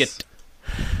 Limp Jesus. Bizkit,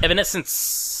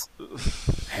 Evanescence.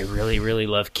 I really, really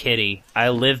love Kitty. I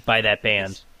live by that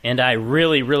band. And I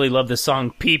really, really love the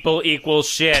song People Equal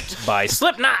Shit by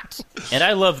Slipknot. And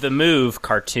I love the Move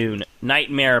cartoon,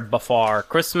 Nightmare Before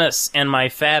Christmas, and my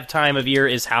fave time of year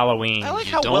is Halloween. I like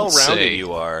You how don't well-rounded say.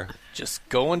 you are. Just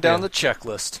going down the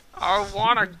checklist. I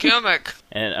want a gimmick.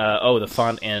 And, the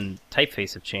font and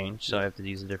typeface have changed, so I have to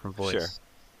use a different voice. Sure.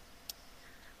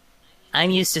 I'm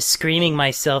used to screaming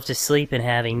myself to sleep and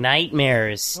having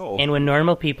nightmares. Oh. And when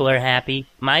normal people are happy,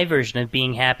 my version of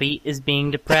being happy is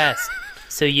being depressed.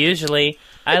 So usually,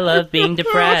 I love being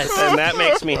depressed. And that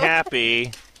makes me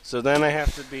happy. So then I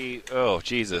have to be... Oh,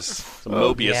 Jesus. It's a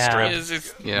Mobius yeah. strip.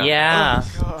 Yeah. Yeah,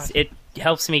 it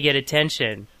helps me get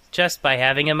attention just by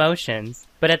having emotions.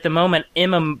 But at the moment,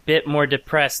 I'm a bit more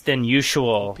depressed than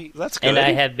usual. That's good. And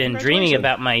I have been dreaming Congratulations.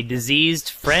 about my diseased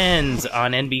friends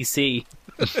on NBC.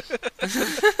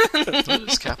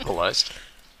 It's capitalized.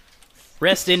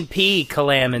 Rest in P,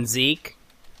 Calam and Zeke.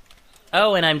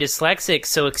 Oh, and I'm dyslexic,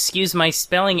 so excuse my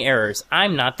spelling errors.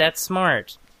 I'm not that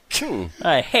smart.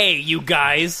 Hey, you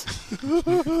guys.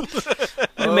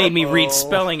 You made me read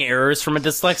spelling errors from a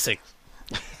dyslexic.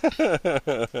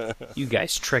 You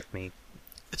guys tricked me.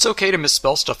 It's okay to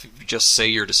misspell stuff if you just say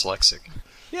you're dyslexic.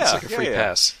 Yeah, It's like a free yeah.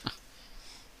 pass.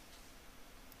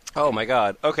 Oh, my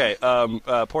God. Okay,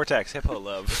 Portax, Hippo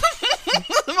Love.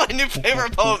 My new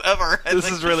favorite poem ever. I This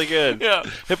think. is really good. Yeah.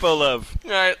 Hippo Love.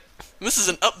 All right. This is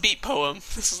an upbeat poem.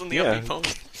 This isn't the Yeah. upbeat poem.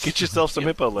 Get yourself some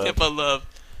Hippo Love. Hippo love.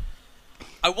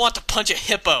 I want to punch a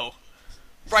hippo.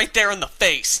 Right there in the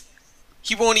face.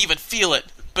 He won't even feel it,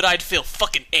 but I'd feel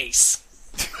fucking ace.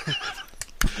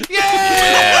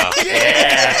 Yeah.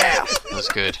 That was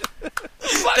good.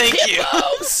 Thank you.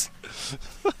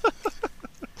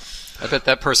 I bet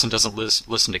that person doesn't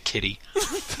listen to Kitty.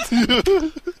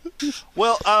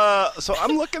 Well, so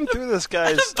I'm looking through this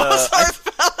guy's... I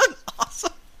found an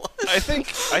awesome one. I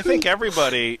think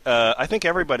everybody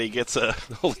gets a...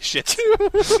 Holy shit.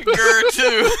 Grr,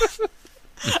 too.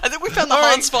 I think we found the All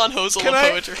right. Hans von Hosel Can of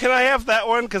I poetry. can I have that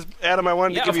one? Because Adam, I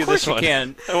wanted to Yeah, give of you course this you one.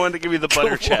 can. I wanted to give you the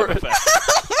butter chat for it. effect.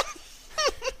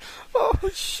 Oh,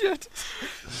 shit.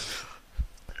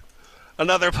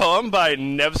 Another poem by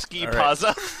Nevsky All right.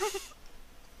 Paza.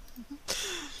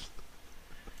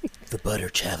 The butter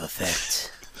chav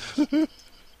effect.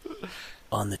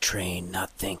 On the train,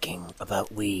 not thinking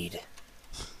about weed.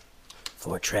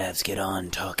 Four travs get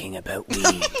on talking about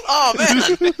weed. Oh,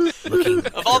 man. looking,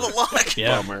 Of all the luck.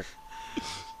 Yeah. Bummer.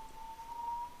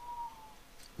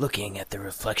 looking at the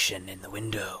reflection in the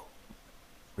window.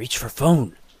 Reach for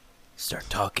phone. Start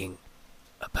talking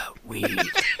about weed.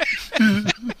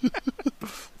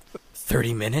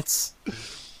 30 minutes.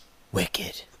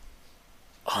 Wicked.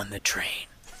 On the train.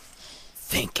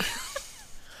 Thinking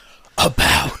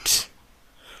about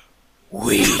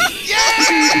weed. These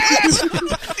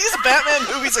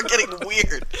Batman movies are getting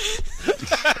weird.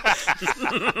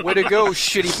 Way to go,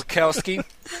 shitty Bukowski.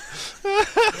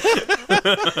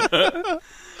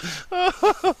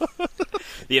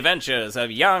 The Adventures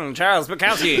of Young Charles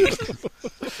Bukowski.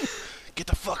 Get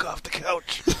the fuck off the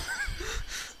couch.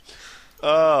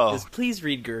 Oh, Please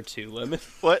read Gertrude Lemon.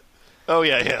 what? Oh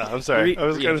yeah. I'm sorry. Read- I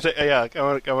was going to say yeah.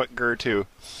 I want Gur too.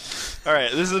 All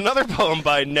right, this is another poem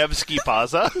by Nevsky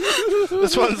Paza.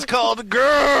 This one's called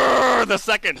Grrr the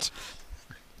Second.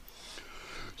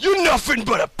 You're nothing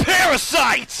but a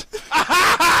parasite!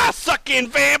 Ah-ha-ha! Sucking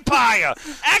vampire!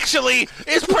 Actually,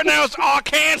 it's pronounced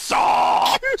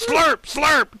Arkansas! Slurp,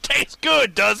 slurp! Tastes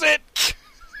good, does it?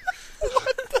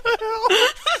 What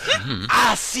the hell?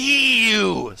 I see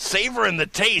you! Savoring the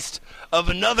taste of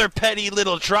another petty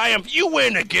little triumph. You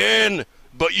win again!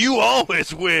 But you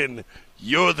always win!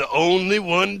 You're the only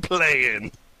one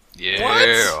playing.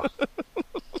 Yeah.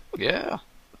 Yeah.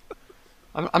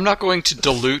 I'm not going to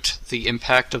dilute the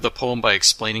impact of the poem by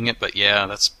explaining it, but yeah,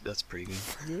 that's pretty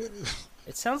good.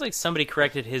 It sounds like somebody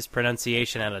corrected his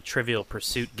pronunciation at a Trivial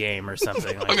Pursuit game or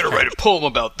something. Like I'm gonna write a poem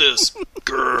about this.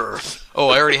 Grr. Oh,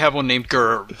 I already have one named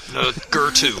Grr.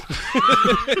 Grr 2.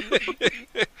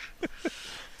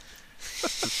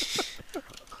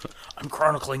 I'm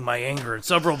chronicling my anger in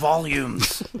several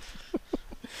volumes.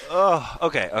 Oh,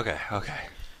 okay.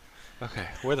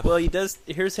 Where the Well, he does.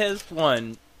 Here's his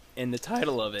one, and the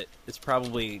title of it is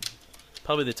probably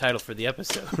the title for the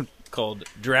episode, called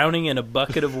 "Drowning in a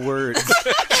Bucket of Words."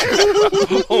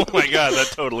 Oh my god,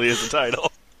 that totally is the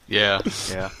title. Yeah.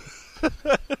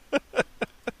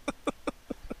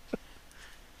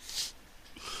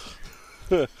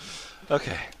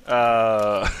 Okay.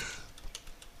 Wow,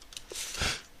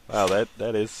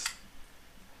 that is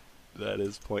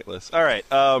pointless. All right.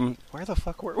 Where the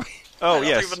fuck were we? Oh, I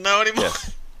yes. don't even know anymore.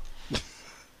 Yes.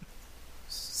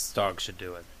 Stog should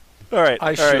do it. All right. I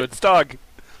all right. should. Stog.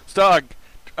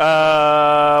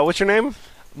 What's your name?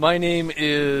 My name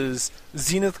is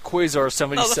Zenith Quasar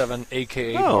 77,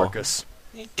 a.k.a. Oh. Marcus.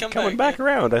 Coming back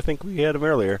around. I think we had him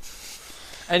earlier.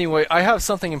 Anyway, I have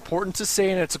something important to say,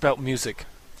 and it's about music.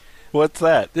 What's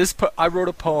that? I wrote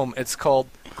a poem. It's called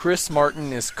 "Chris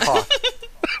Martin is Cock."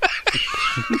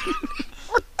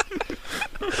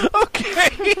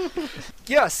 Okay.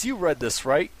 Yes, you read this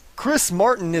right. Chris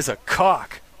Martin is a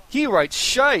cock. He writes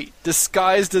shite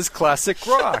disguised as classic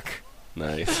rock.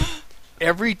 Nice.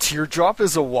 Every teardrop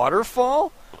is a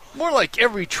waterfall? More like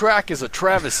every track is a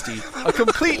travesty, a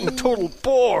complete and total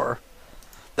bore.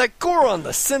 That gore on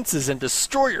the senses and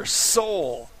destroy your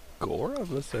soul. Gore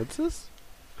on the senses?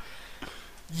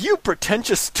 You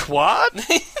pretentious twat?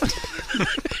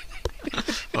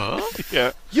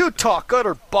 Yeah. You talk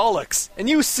utter bollocks, and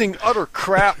you sing utter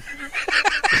crap.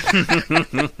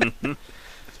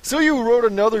 So you wrote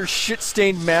another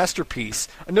shit-stained masterpiece,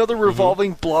 another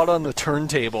revolving blot on the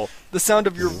turntable. The sound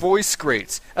of your voice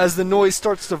grates. As the noise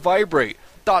starts to vibrate,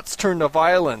 thoughts turn to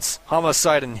violence,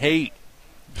 homicide, and hate.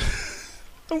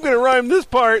 I'm gonna rhyme this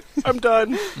part. I'm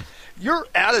done. Your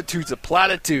attitude's a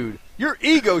platitude. Your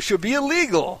ego should be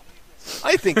illegal.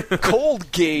 I think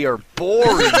cold gay are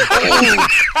boring.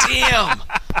 Damn!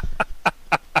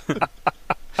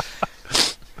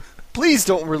 Please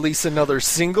don't release another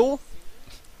single.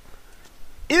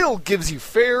 Ill gives you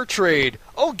fair trade.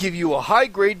 I'll give you a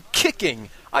high-grade kicking.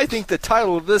 I think the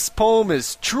title of this poem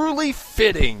is truly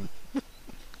fitting.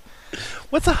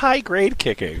 What's a high grade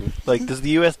kicking? Like, does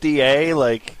the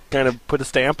USDA kind of put a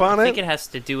stamp on I it? think it has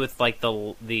to do with like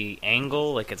the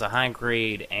angle, like it's a high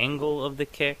grade angle of the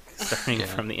kick, starting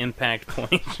from the impact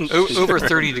point. Over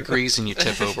 30 degrees and you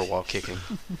tip over while kicking.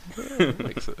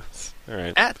 Makes sense. All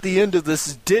right. At the end of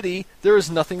this ditty, there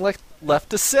is nothing left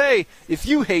to say. If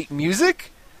you hate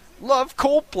music, love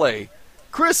Coldplay.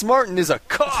 Chris Martin is a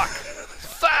cock.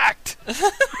 Fact.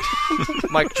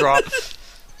 Mic drop.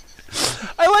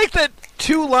 I like that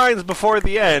 2 lines before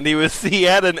the end, he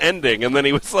had an ending, and then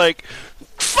he was like,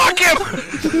 "Fuck him!"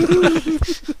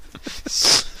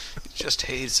 Just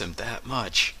hates him that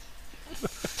much.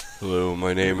 Hello,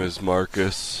 my name is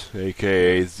Marcus,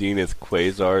 a.k.a. Zenith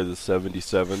Quasar the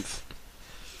 77th.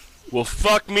 Well,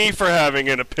 fuck me for having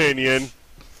an opinion.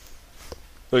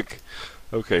 Look,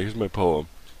 okay, here's my poem.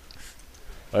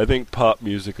 I think pop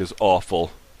music is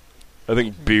awful. I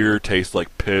think beer tastes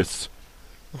like piss.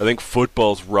 I think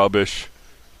football's rubbish.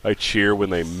 I cheer when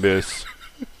they miss.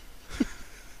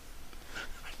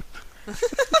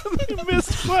 They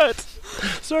missed what?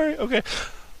 Sorry, okay.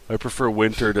 I prefer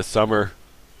winter to summer,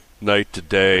 night to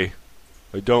day.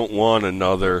 I don't want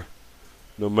another,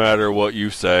 no matter what you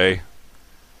say.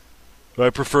 I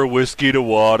prefer whiskey to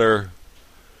water,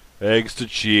 eggs to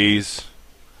cheese.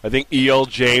 I think E.L.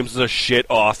 James is a shit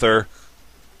author.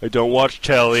 I don't watch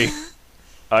telly.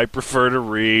 I prefer to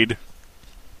read.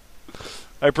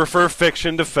 I prefer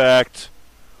fiction to fact,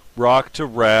 rock to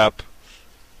rap,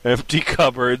 empty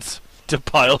cupboards to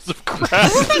piles of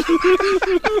crap.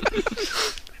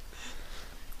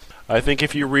 I think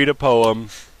if you read a poem,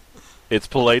 it's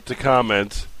polite to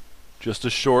comment. Just a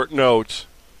short note,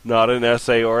 not an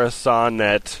essay or a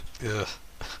sonnet. Ugh.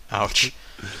 Ouch.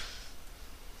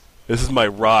 This is my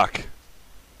rock,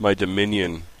 my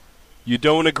dominion. You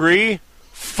don't agree?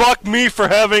 Fuck me for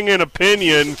having an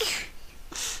opinion.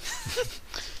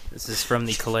 This is from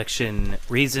the collection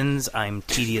Reasons I'm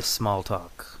Tedious Small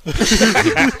Talk. Can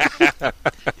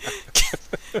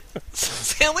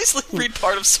at least read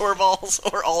part of Sorballs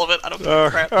or all of it? I don't give a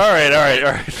crap. All right.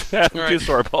 All right. Do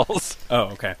sore balls. Oh,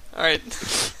 okay. All right.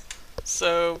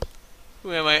 So,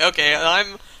 who am I? Okay,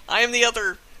 I am the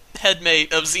other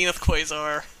headmate of Zenith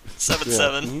Quasar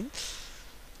 77. Yeah.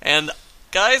 And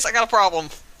guys, I got a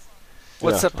problem.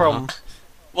 What's that problem?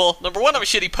 Well, number 1, I'm a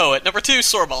shitty poet. Number 2,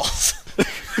 Sorballs.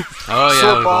 Oh, yeah.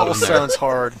 Sore we've all ball been there. sounds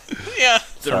hard. Yeah.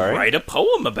 Then Sorry? write a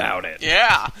poem about it.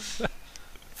 Yeah.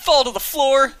 Fall to the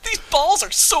floor. These balls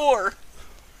are sore.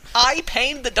 Eye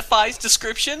pain that defies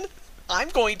description. I'm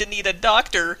going to need a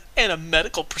doctor and a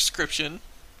medical prescription.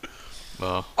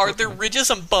 Well, Are there ridges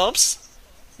and bumps?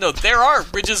 No, there are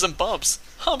ridges and bumps.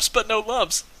 Humps but no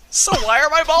lumps. So why are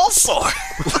my balls sore?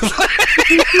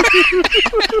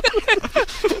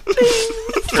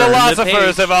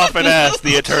 Philosophers have often asked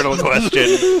the eternal question: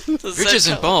 ridges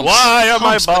and bumps. why are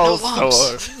my Humps, but no balls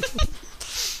lumps. sore?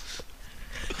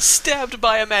 Stabbed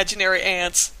by imaginary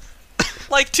ants.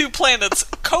 Like two planets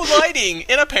colliding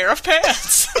in a pair of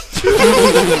pants.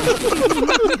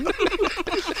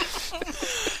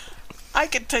 I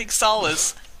can take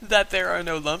solace that there are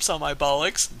no lumps on my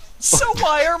bollocks. So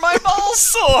why are my balls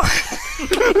sore?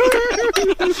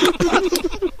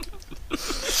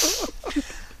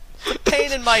 The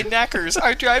pain in my knackers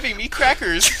are driving me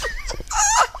crackers.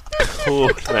 Ooh,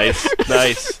 nice.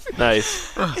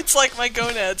 It's like my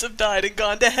gonads have died and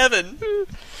gone to heaven.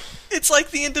 It's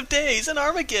like the end of days and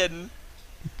Armageddon.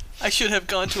 I should have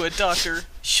gone to a doctor,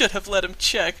 should have let him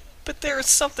check, but there is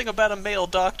something about a male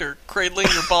doctor cradling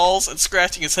your balls and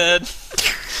scratching his head.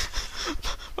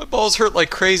 My balls hurt like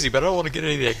crazy, but I don't want to get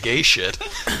any of that gay shit.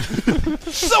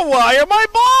 So why are my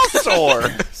balls sore?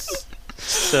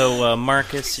 So,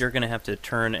 Marcus, you're gonna have to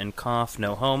turn and cough,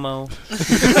 no homo.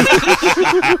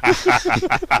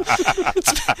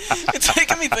 It's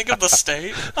making me think of the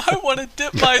state. I want to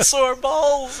dip my sore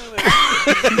balls in it.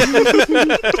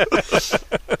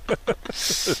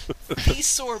 These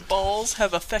sore balls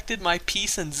have affected my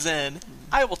peace and zen.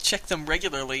 I will check them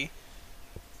regularly.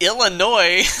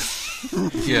 Illinois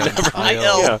Yeah,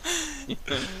 IL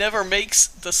never makes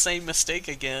the same mistake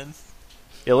again.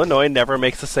 Illinois never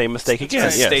makes the same mistake again.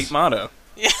 It's a Yes. state motto.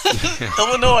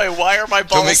 Illinois, why are my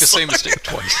balls Don't make the sore? same mistake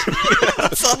twice.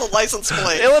 It's on the license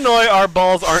plate. Illinois, our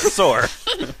balls aren't sore.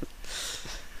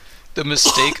 The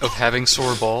mistake of having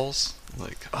sore balls?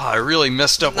 Like, I really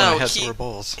messed up when I No, had he- sore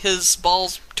balls. His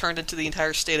balls turned into the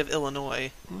entire state of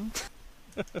Illinois.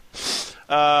 All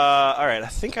right, I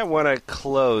think I want to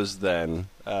close then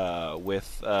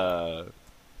with the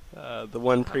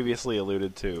one previously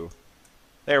alluded to.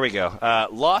 There we go.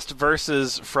 Lost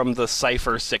verses from the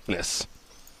Cipher Sickness.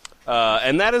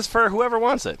 And that is for whoever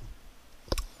wants it.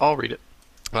 I'll read it.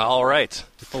 All right.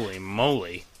 Holy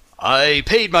moly. I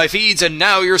paid my feeds, and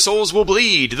now your souls will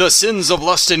bleed. The sins of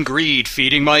lust and greed,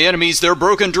 feeding my enemies their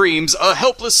broken dreams, a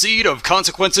helpless seed of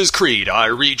consequences creed. I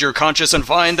read your conscience and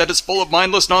find that it's full of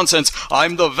mindless nonsense.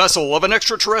 I'm the vessel of an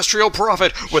extraterrestrial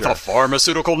prophet, with a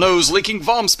pharmaceutical nose, leaking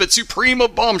vom spit, supreme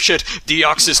of bomb shit,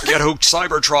 Deoxys ghetto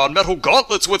Cybertron, metal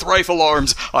gauntlets with rifle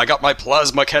arms. I got my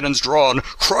plasma cannons drawn,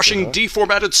 crushing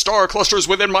deformatted star clusters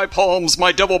within my palms.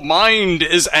 My devil mind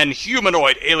is an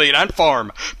humanoid alien ant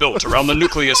farm, built around the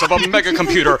nucleus of a mega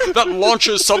computer that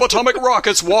launches subatomic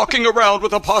rockets, walking around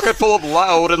with a pocket full of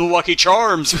loud and lucky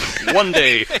charms. One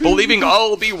day, believing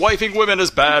I'll be wifing women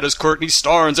as bad as Courtney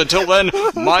Starnes. Until then,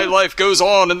 my life goes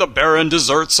on in the barren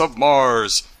deserts of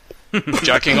Mars.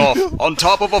 Jacking off on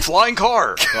top of a flying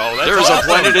car. There's a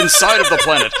planet inside of the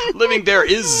planet. Living there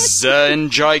is a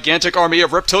gigantic army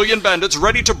of reptilian bandits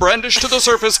ready to brandish to the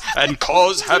surface and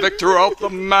cause havoc throughout the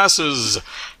masses.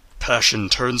 Passion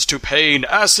turns to pain,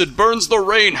 acid burns the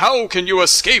rain. How can you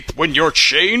escape when you're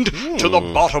chained to the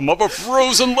bottom of a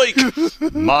frozen lake?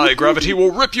 My gravity will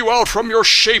rip you out from your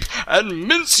shape and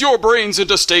mince your brains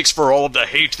into steaks for all of the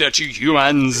hate that you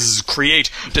humans create.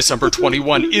 December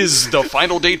 21 is the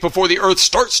final date before the earth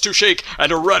starts to shake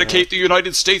and eradicate the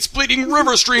United States, bleeding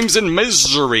river streams in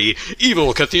misery.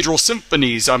 Evil cathedral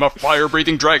symphonies. I'm a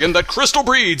fire-breathing dragon that crystal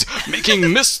breeds,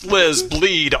 making mistless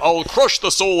bleed. I'll crush the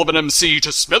soul of an MC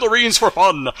to smithereens for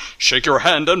fun. Shake your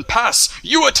hand and pass.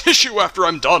 You a tissue after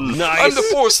I'm done. Nice. I'm the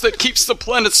force that keeps the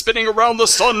planet spinning around the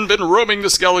sun. Been roaming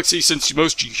this galaxy since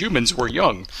most humans were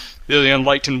young. The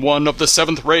enlightened one of the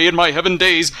seventh ray in my heaven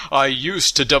days. I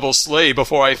used to devil slay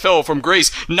before I fell from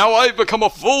grace. Now I've become a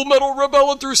full metal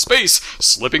rebelling through space,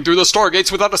 slipping through the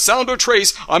stargates without a sound or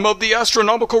trace. I'm of the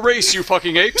astronomical race, you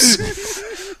fucking apes.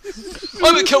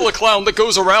 I'm a killer clown that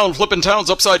goes around flipping towns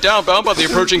upside down, bound by the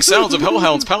approaching sounds of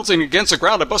hellhounds pouncing against the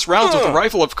ground. I bust rounds with a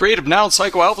rifle of creative nouns,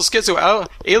 psycho alpha schizo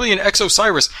alien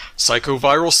exo-cyrus,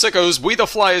 psycho-viral sickos, we the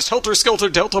flyest helter-skelter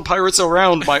delta pirates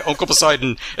around. My Uncle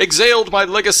Poseidon exhaled my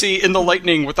legacy in the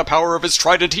lightning. With the power of his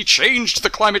trident, he changed the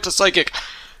climate to psychic.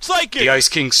 The Ice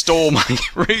King stole my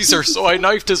razor, so I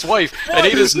knifed his wife and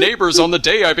ate his neighbors on the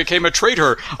day I became a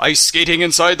traitor. Ice skating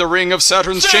inside the ring of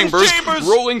Saturn's chambers,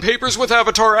 rolling papers with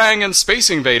Avatar Aang and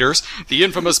Space Invaders. The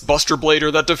infamous Buster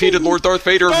Blader that defeated Lord Darth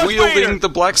Vader, wielding the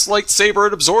black lightsaber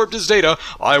and absorbed his data.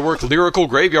 I worked lyrical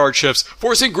graveyard shifts,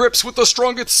 forcing grips with the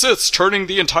strongest Siths, turning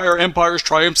the entire Empire's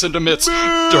triumphs into myths.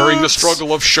 During the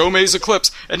struggle of Shome's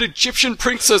eclipse, an Egyptian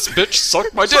princess bitch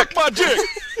sucked my dick.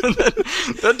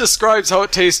 That describes how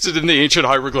it tasted in the ancient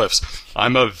hieroglyphs.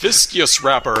 I'm a viscous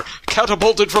wrapper,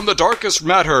 catapulted from the darkest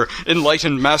matter,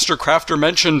 enlightened master crafter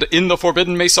mentioned in the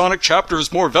forbidden Masonic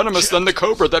chapters, more venomous than the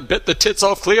cobra that bit the tits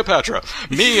off Cleopatra.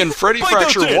 Me and Freddie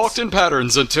Fracture walked in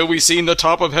patterns until we seen the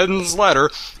top of Heaven's ladder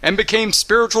and became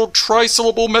spiritual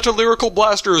trisyllable metalyrical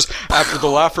blasters after the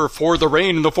laugher for the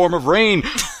rain in the form of rain.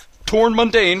 Torn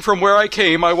mundane from where I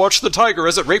came, I watched the tiger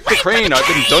as it raped the crane. I've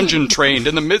been dungeon trained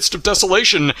in the midst of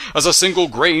desolation. As a single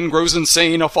grain grows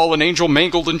insane, a fallen angel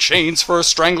mangled in chains for a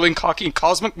strangling cocky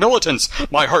cosmic militance.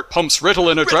 My heart pumps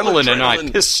Ritalin adrenaline, and my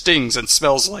piss stings and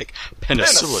smells like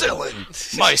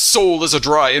penicillin. My soul is a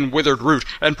dry and withered root,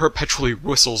 and perpetually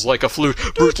whistles like a flute.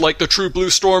 Brute like the true blue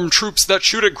storm troops that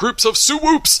shoot at groups of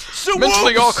Suwoops.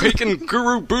 Mentally all-quaking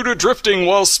Guru Buddha drifting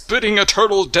while spitting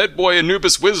eternal dead boy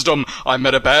Anubis wisdom. I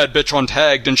met a bad bitch on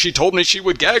Tagged, and she told me she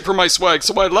would gag for my swag,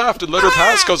 so I laughed and let her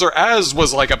pass cause her ass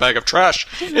was like a bag of trash.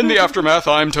 In the aftermath,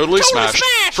 I'm totally smashed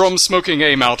from smoking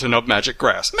a mountain of magic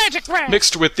grass.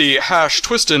 Mixed with the hash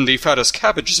twistin' the fattest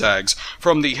cabbage zags.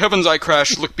 From the heavens I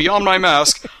crash, look beyond my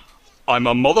mask. I'm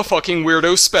a motherfucking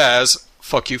weirdo spaz.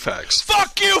 Fuck you fags.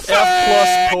 Fuck you, F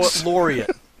plus poet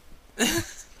laureate.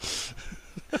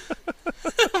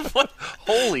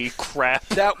 Holy crap.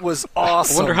 That was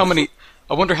awesome.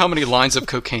 I wonder how many lines of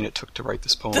cocaine it took to write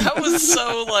this poem. That was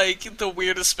so, like, the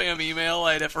weirdest spam email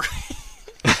I'd ever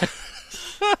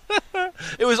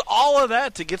It was all of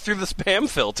that to get through the spam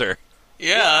filter.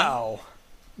 Yeah.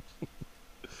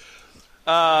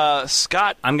 Wow.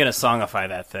 Scott. I'm gonna songify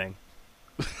that thing.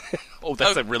 Oh,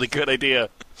 that's a really good idea.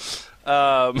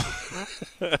 Scott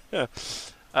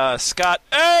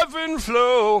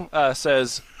Evanflow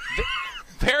says,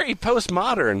 very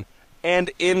postmodern,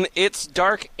 and in its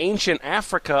dark ancient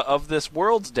Africa of this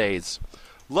world's days.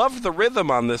 Loved the rhythm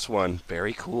on this one.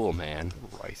 Very cool, man.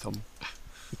 Rhythm.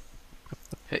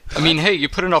 Hey, you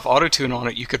put enough autotune on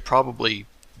it, you could probably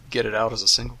get it out as a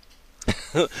single.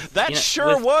 That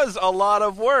was a lot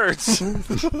of words.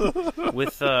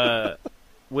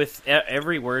 with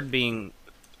every word being,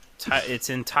 it's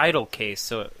in title case.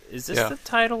 So is this the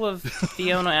title of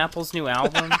Fiona Apple's new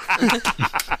album?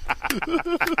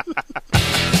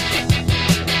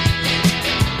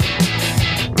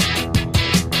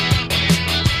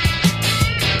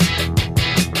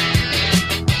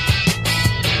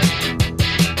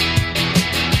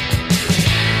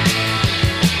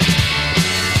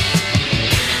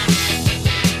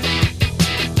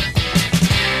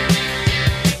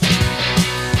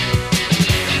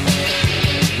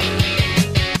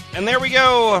 And there we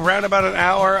go, around about an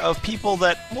hour of people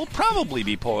that will probably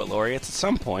be poet laureates at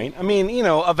some point. I mean,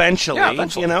 eventually. Yeah,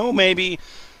 eventually. Maybe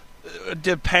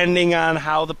depending on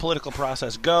how the political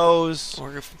process goes,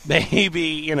 Or if,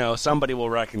 maybe, somebody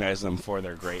will recognize them for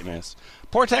their greatness.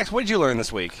 Portax, what did you learn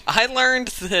this week? I learned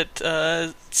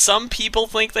that some people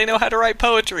think they know how to write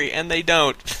poetry, and they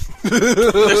don't.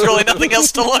 There's really nothing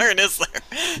else to learn, is there?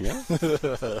 Yeah.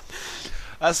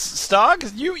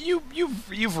 Stog,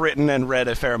 you've written and read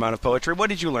a fair amount of poetry. What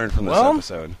did you learn from this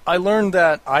episode? I learned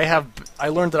that I have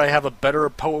a better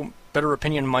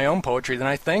opinion in my own poetry than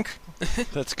I think.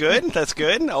 That's good. That's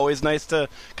good. Always nice to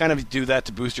kind of do that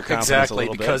to boost your confidence a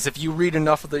little bit. Because if you read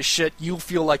enough of this shit, you'll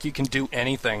feel like you can do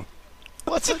anything.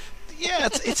 Well, it's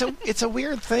a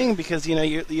weird thing because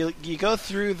you go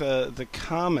through the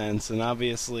comments and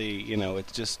obviously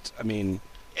it's just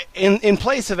in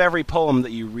place of every poem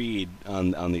that you read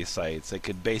on these sites, it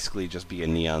could basically just be a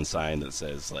neon sign that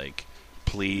says like,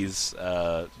 please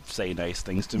say nice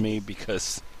things to me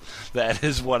because that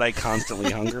is what I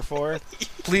constantly hunger for.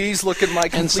 Please look at my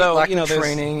complete lack of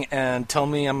training and tell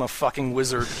me I'm a fucking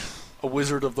wizard, a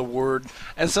wizard of the word.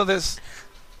 And so there's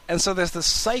this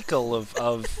cycle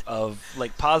of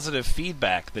like positive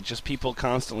feedback that just people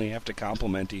constantly have to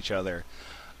compliment each other.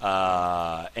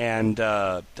 And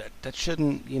that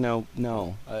shouldn't,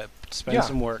 spend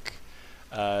some work,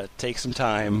 take some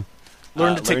time,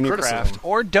 learn to take your criticism, craft,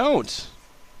 or don't,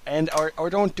 or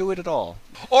don't do it at all.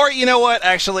 Or you know what?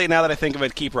 Actually, now that I think of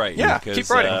it, keep writing. Yeah, keep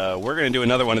writing. We're gonna do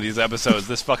another one of these episodes.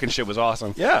 This fucking shit was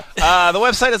awesome. Yeah. The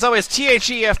website is always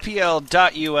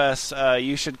thefpl.us.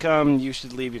 You should come. You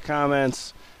should leave your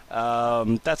comments.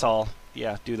 That's all.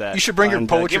 Yeah, do that. You should bring your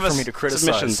poetry give for us me to criticize.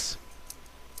 Submissions.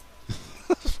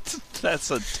 That's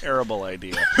a terrible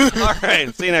idea. All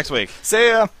right, see you next week. See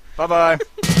ya. Bye-bye.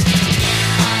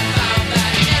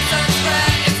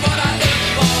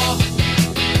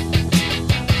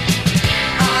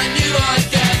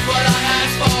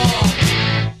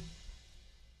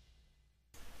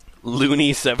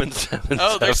 Looney 777.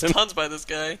 Oh, there's tons by this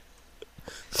guy.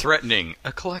 Threatening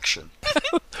a collection.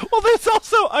 Well, that's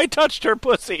also I touched her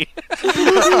pussy.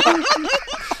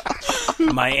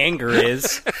 My anger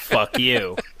is fuck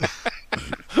you.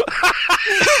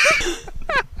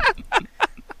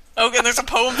 Okay, there's a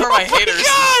poem for my haters.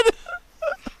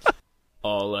 God!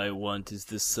 All I want is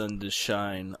the sun to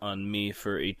shine on me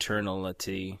for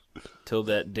eternity. Till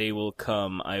that day will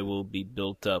come, I will be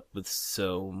built up with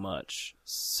so much,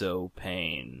 so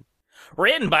pain.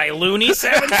 Written by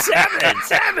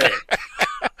Looney777.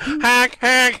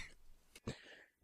 Hack.